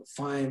 years to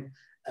find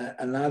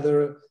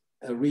another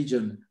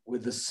region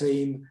with the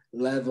same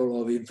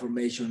level of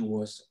information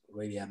was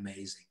really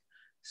amazing.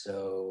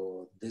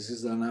 So this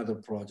is another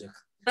project.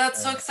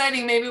 That's so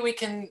exciting. Maybe we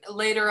can,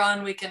 later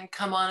on, we can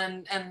come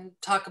on and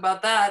talk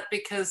about that,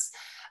 because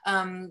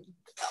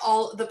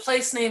all the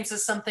place names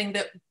is something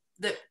that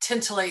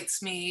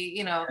tintillates me,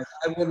 you know.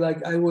 I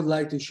would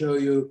like to show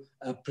you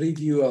a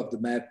preview of the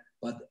map,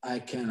 but I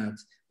cannot,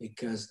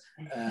 because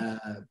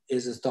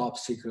it's a top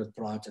secret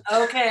project.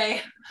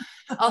 Okay,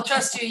 I'll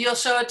trust you. You'll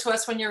show it to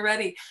us when you're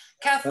ready.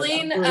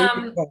 Kathleen,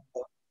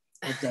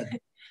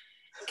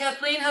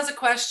 Kathleen has a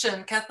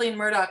question. Kathleen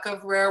Murdoch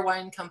of Rare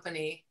Wine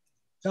Company.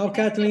 Ciao,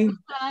 Kathleen.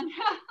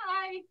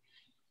 Hi.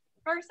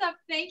 First up,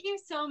 thank you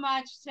so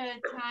much to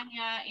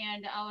Tanya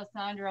and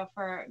Alessandro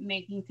for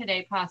making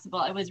today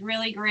possible. It was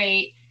really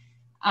great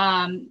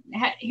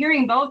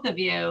hearing both of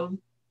you,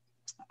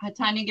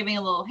 Tanya giving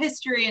a little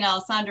history and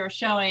Alessandro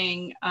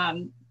showing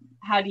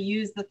how to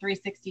use the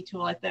 360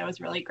 tool. I thought it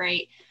was really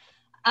great.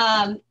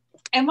 And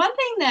one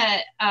thing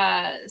that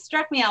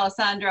struck me,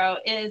 Alessandro,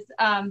 is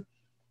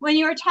when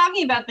you were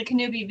talking about the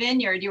Canubi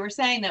Vineyard, you were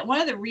saying that one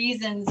of the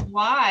reasons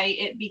why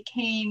it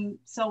became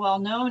so well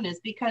known is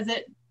because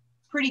it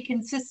pretty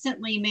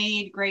consistently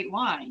made great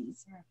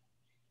wines.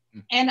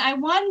 And I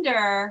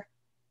wonder,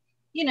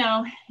 you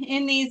know,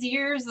 in these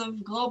years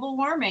of global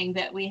warming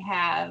that we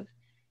have,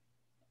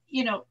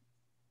 you know,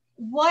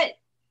 what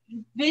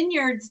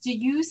vineyards do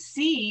you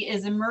see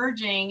is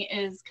emerging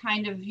as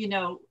kind of, you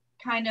know,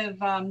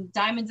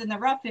 diamonds in the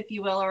rough, if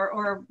you will,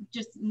 or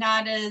just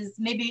not as,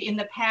 maybe in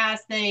the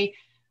past they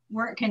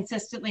weren't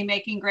consistently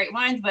making great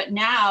wines, but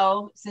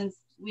now, since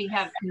we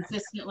have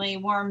consistently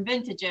warm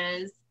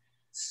vintages.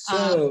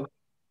 So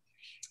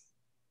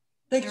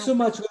thank you so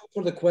much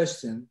for the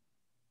question,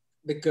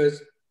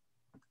 because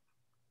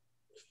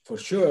for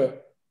sure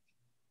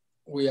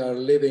we are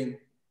living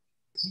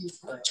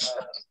a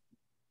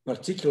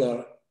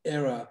particular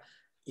era.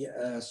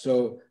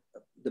 So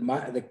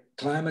the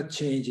climate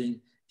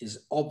changing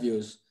is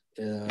obvious.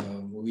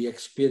 We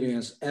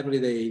experience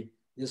every day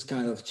this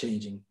kind of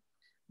changing.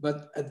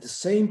 But at the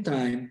same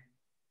time,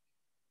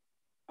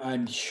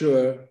 I'm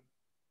sure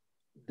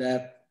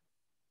that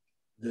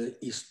the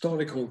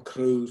historical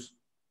crus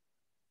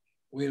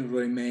will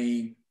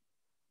remain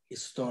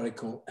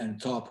historical and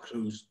top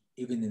crus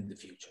even in the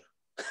future.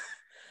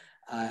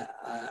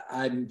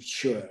 I'm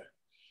sure,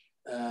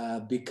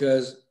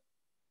 because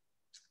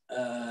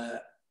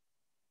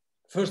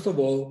first of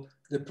all,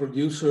 the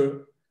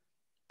producer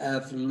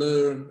have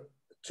learned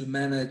to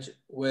manage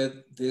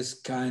with this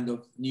kind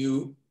of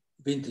new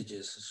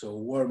vintages, so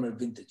warmer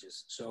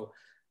vintages. So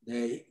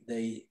they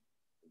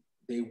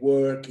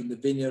work in the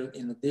vineyard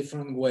in a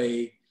different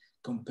way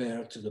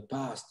compared to the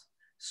past.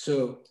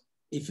 So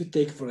if you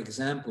take, for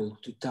example,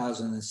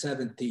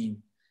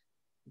 2017,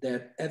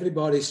 that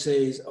everybody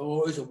says,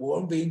 oh, it's a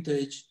warm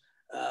vintage,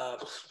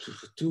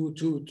 too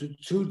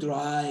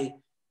dry.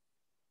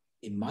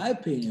 In my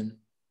opinion,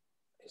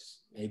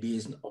 maybe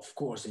it's, of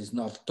course, it's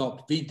not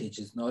top vintage.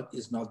 It's not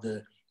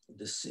the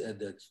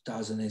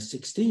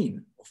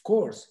 2016, of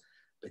course.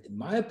 But in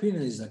my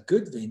opinion, it's a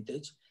good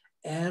vintage.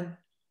 And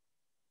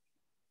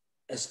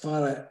as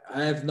far as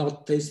I have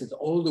not tasted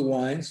all the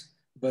wines,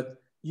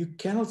 but you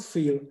cannot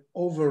feel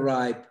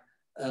overripe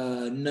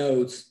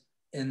notes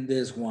in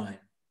this wine.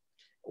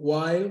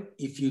 While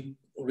if you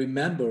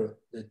remember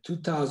the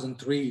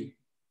 2003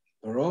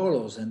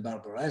 Barolos and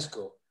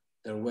Barbaresco,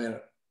 there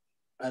were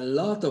a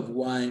lot of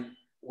wine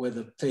with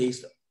a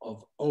taste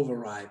of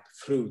overripe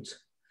fruit.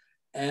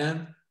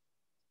 And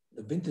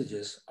the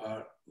vintages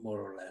are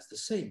more or less the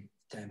same.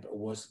 Temper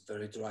was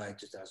very dry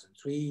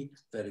 2003,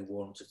 very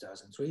warm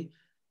 2003.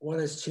 What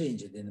has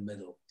changed in the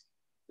middle?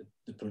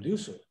 The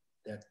producer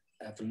that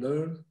have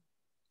learned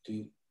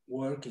to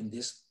work in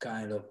this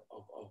kind of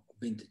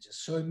vintages.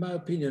 So in my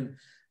opinion,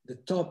 the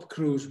top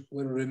crus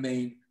will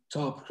remain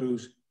top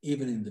crus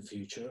even in the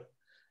future.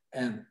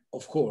 And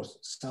of course,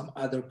 some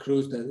other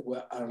crus that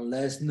are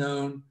less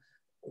known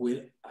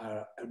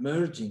are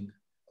emerging,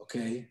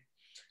 okay?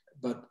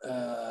 But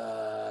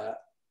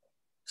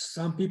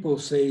some people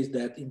say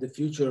that in the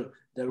future,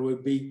 there will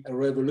be a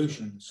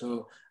revolution.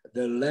 So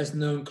the less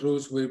known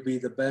crus will be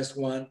the best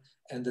one,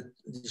 and the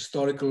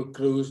historical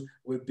crus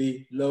will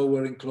be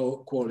lower in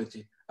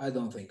quality. I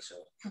don't think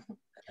so,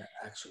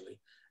 actually.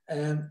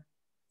 And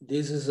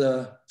this is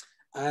I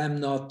am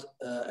not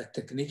a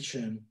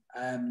technician,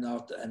 I am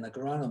not an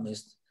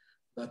agronomist,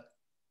 but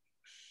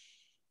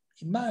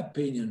in my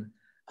opinion,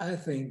 I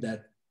think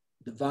that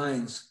the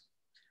vines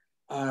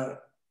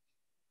are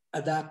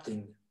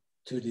adapting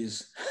to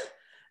this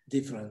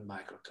different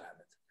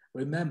microclimate.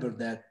 Remember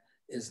that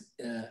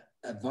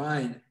a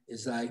vine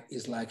is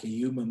like a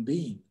human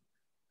being,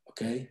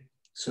 okay?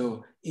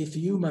 So if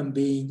human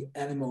being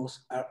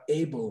animals are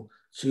able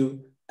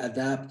to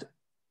adapt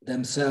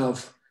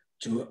themselves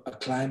to a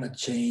climate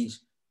change,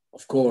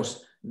 of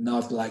course,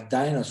 not like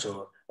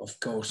dinosaur, of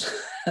course,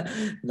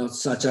 not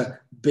such a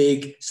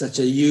big, such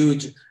a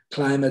huge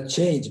climate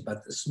change,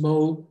 but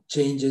small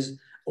changes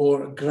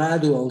or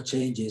gradual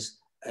changes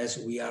as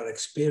we are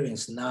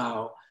experiencing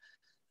now.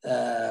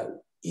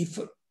 If,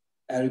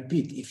 I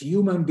repeat, if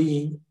human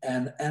beings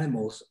and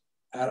animals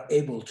are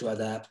able to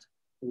adapt,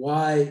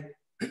 why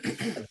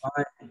a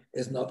vine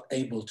is not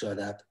able to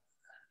adapt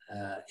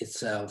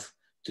itself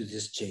to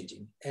this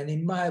changing? And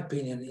in my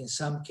opinion, in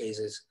some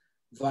cases,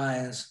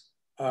 vines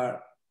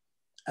are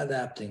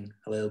adapting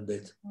a little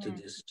bit to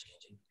this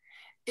changing.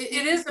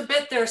 It is a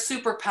bit their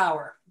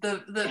superpower,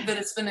 the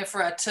Vitis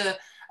vinifera, to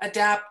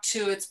adapt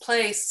to its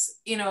place,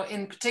 you know,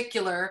 in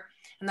particular.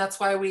 And that's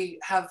why we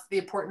have the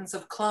importance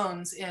of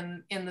clones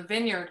in the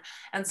vineyard.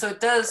 And so it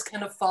does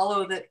kind of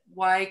follow that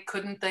why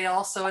couldn't they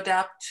also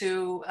adapt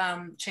to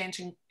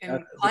changing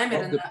in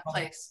climate in that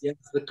place? Yes,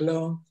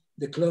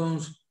 the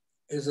clones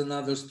is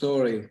another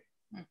story.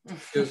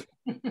 Because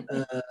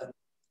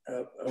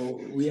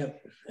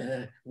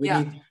we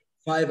need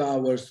 5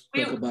 hours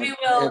to talk about.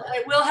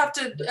 We'll have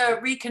to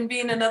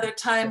reconvene another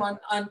time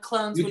on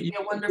clones. Would be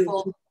a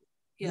wonderful.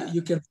 Yeah.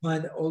 You can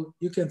find all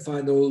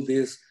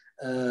these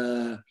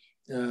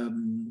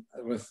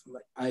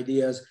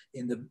ideas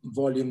in the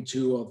volume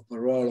 2 of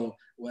Barolo,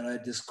 where I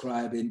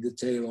describe in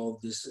detail all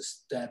these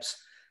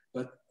steps.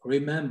 But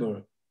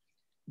remember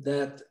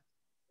that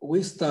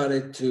we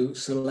started to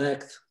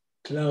select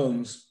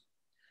clones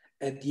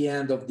at the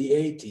end of the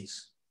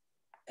 80s.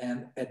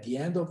 And at the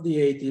end of the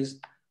 80s,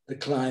 the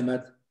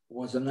climate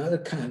was another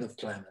kind of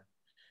climate.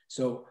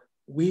 So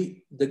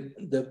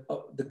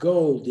the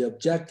goal, the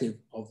objective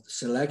of the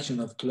selection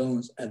of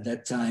clones at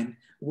that time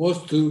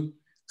was to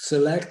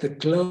select a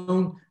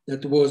clone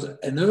that was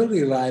an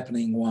early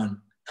ripening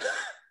one,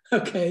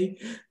 okay?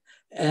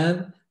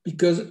 And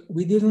because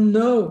we didn't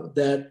know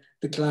that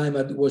the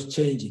climate was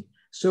changing.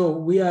 So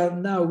we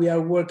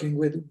are working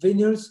with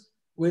vineyards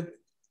with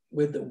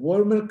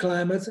warmer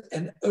climates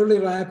and early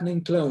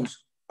ripening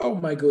clones. Oh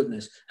my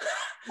goodness.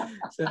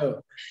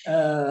 So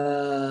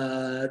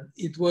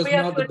it was we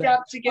have not to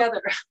adapt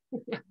together.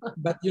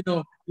 But you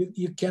know,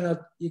 you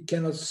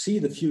cannot see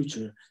the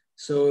future.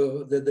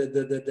 So the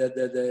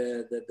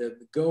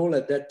goal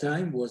at that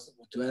time was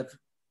to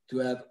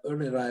have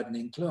early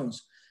ripening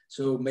clones.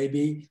 So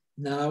maybe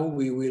now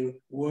we will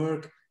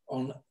work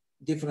on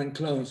different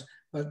clones.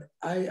 But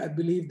I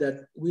believe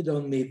that we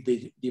don't need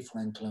the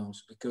different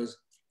clones, because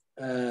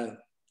the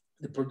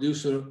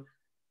producer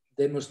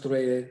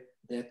demonstrated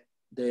that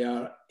they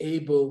are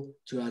able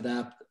to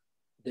adapt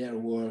their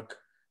work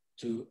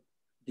to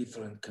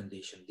different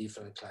conditions,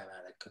 different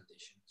climatic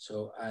conditions.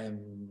 So I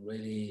am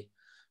really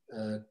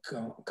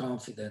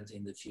confident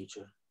in the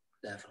future,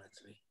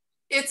 definitely.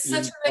 It's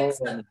such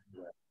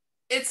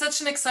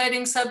an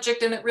exciting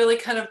subject, and it really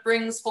kind of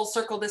brings full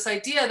circle this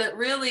idea that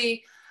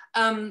really,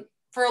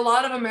 for a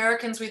lot of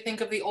Americans, we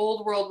think of the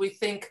old world, we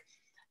think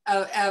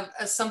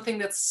as something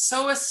that's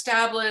so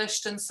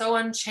established and so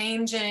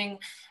unchanging.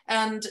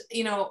 And,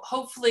 you know,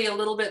 hopefully a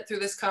little bit through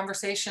this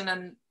conversation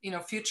and, you know,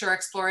 future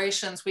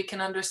explorations, we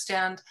can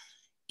understand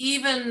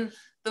even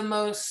the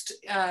most,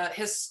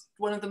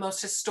 one of the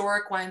most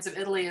historic wines of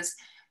Italy is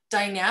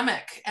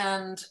dynamic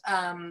and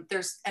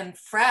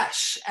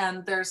fresh,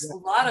 and there's a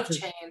lot of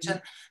change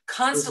and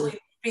constantly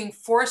being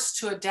forced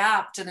to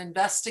adapt and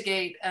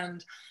investigate,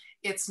 and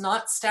it's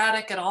not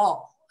static at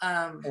all.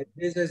 And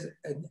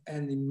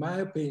in my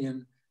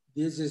opinion,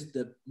 this is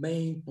the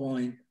main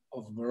point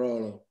of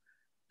Barolo,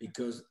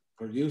 because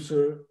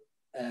producers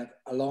have,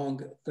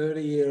 along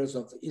 30 years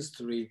of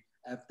history,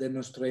 have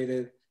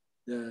demonstrated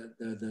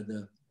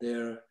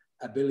their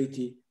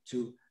ability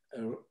to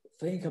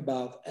think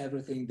about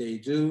everything they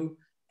do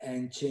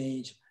and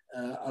change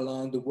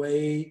along the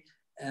way.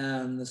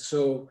 And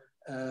so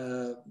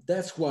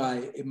that's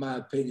why, in my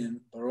opinion,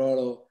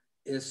 Barolo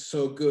is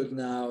so good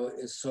now,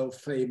 is so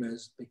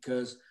famous,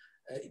 because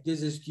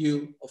this is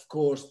due, of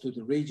course, to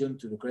the region,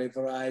 to the grape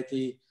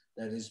variety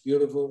that is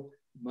beautiful.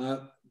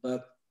 But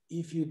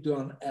if you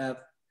don't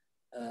have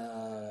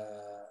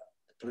a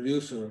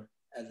producer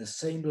at the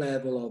same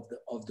level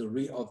of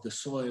the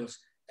soils,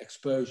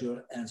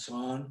 exposure, and so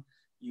on,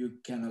 you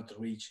cannot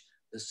reach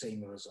the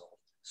same result.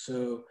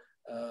 So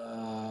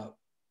the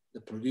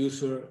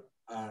producer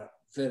are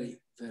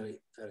very,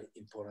 very, very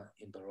important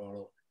in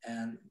Barolo,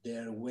 and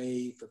their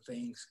way for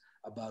things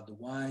about the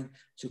wine,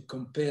 to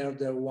compare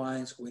their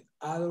wines with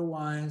other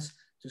wines,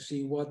 to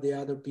see what the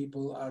other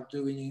people are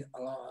doing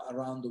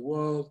around the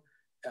world.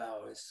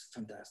 It's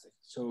fantastic.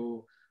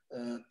 So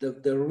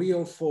the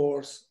real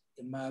force,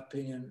 in my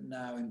opinion,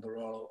 now in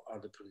Barolo are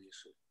the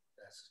producers.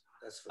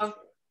 That's for sure.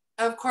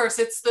 Of course,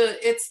 it's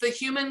the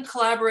human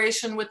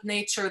collaboration with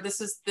nature.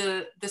 This is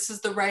the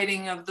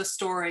writing of the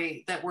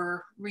story that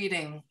we're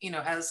reading, you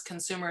know, as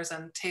consumers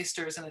and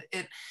tasters. And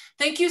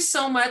thank you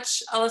so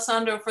much,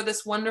 Alessandro, for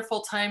this wonderful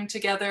time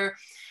together.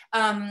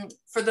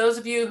 For those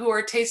of you who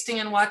are tasting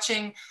and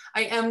watching,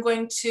 I am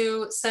going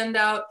to send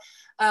out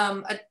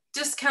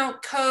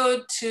discount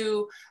code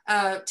to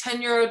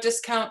 €10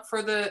 discount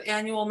for the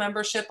annual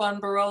membership on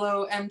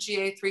Barolo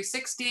MGA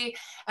 360,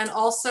 and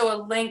also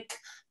a link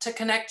to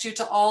connect you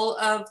to all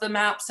of the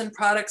maps and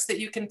products that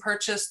you can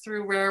purchase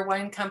through Rare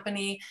Wine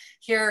Company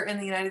here in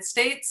the United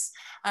States.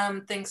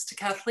 Thanks to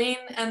Kathleen.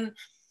 And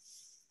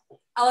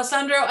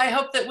Alessandro, I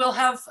hope that we'll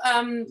have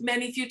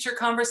many future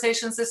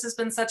conversations. This has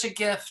been such a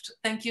gift.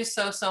 Thank you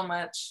so, so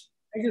much.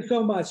 Thank you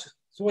so much. It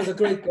was a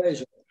great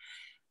pleasure.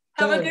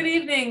 Have a good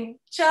evening.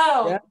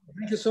 Ciao. Yeah,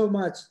 thank you so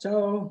much.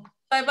 Ciao.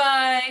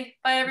 Bye-bye.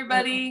 Bye,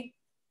 everybody.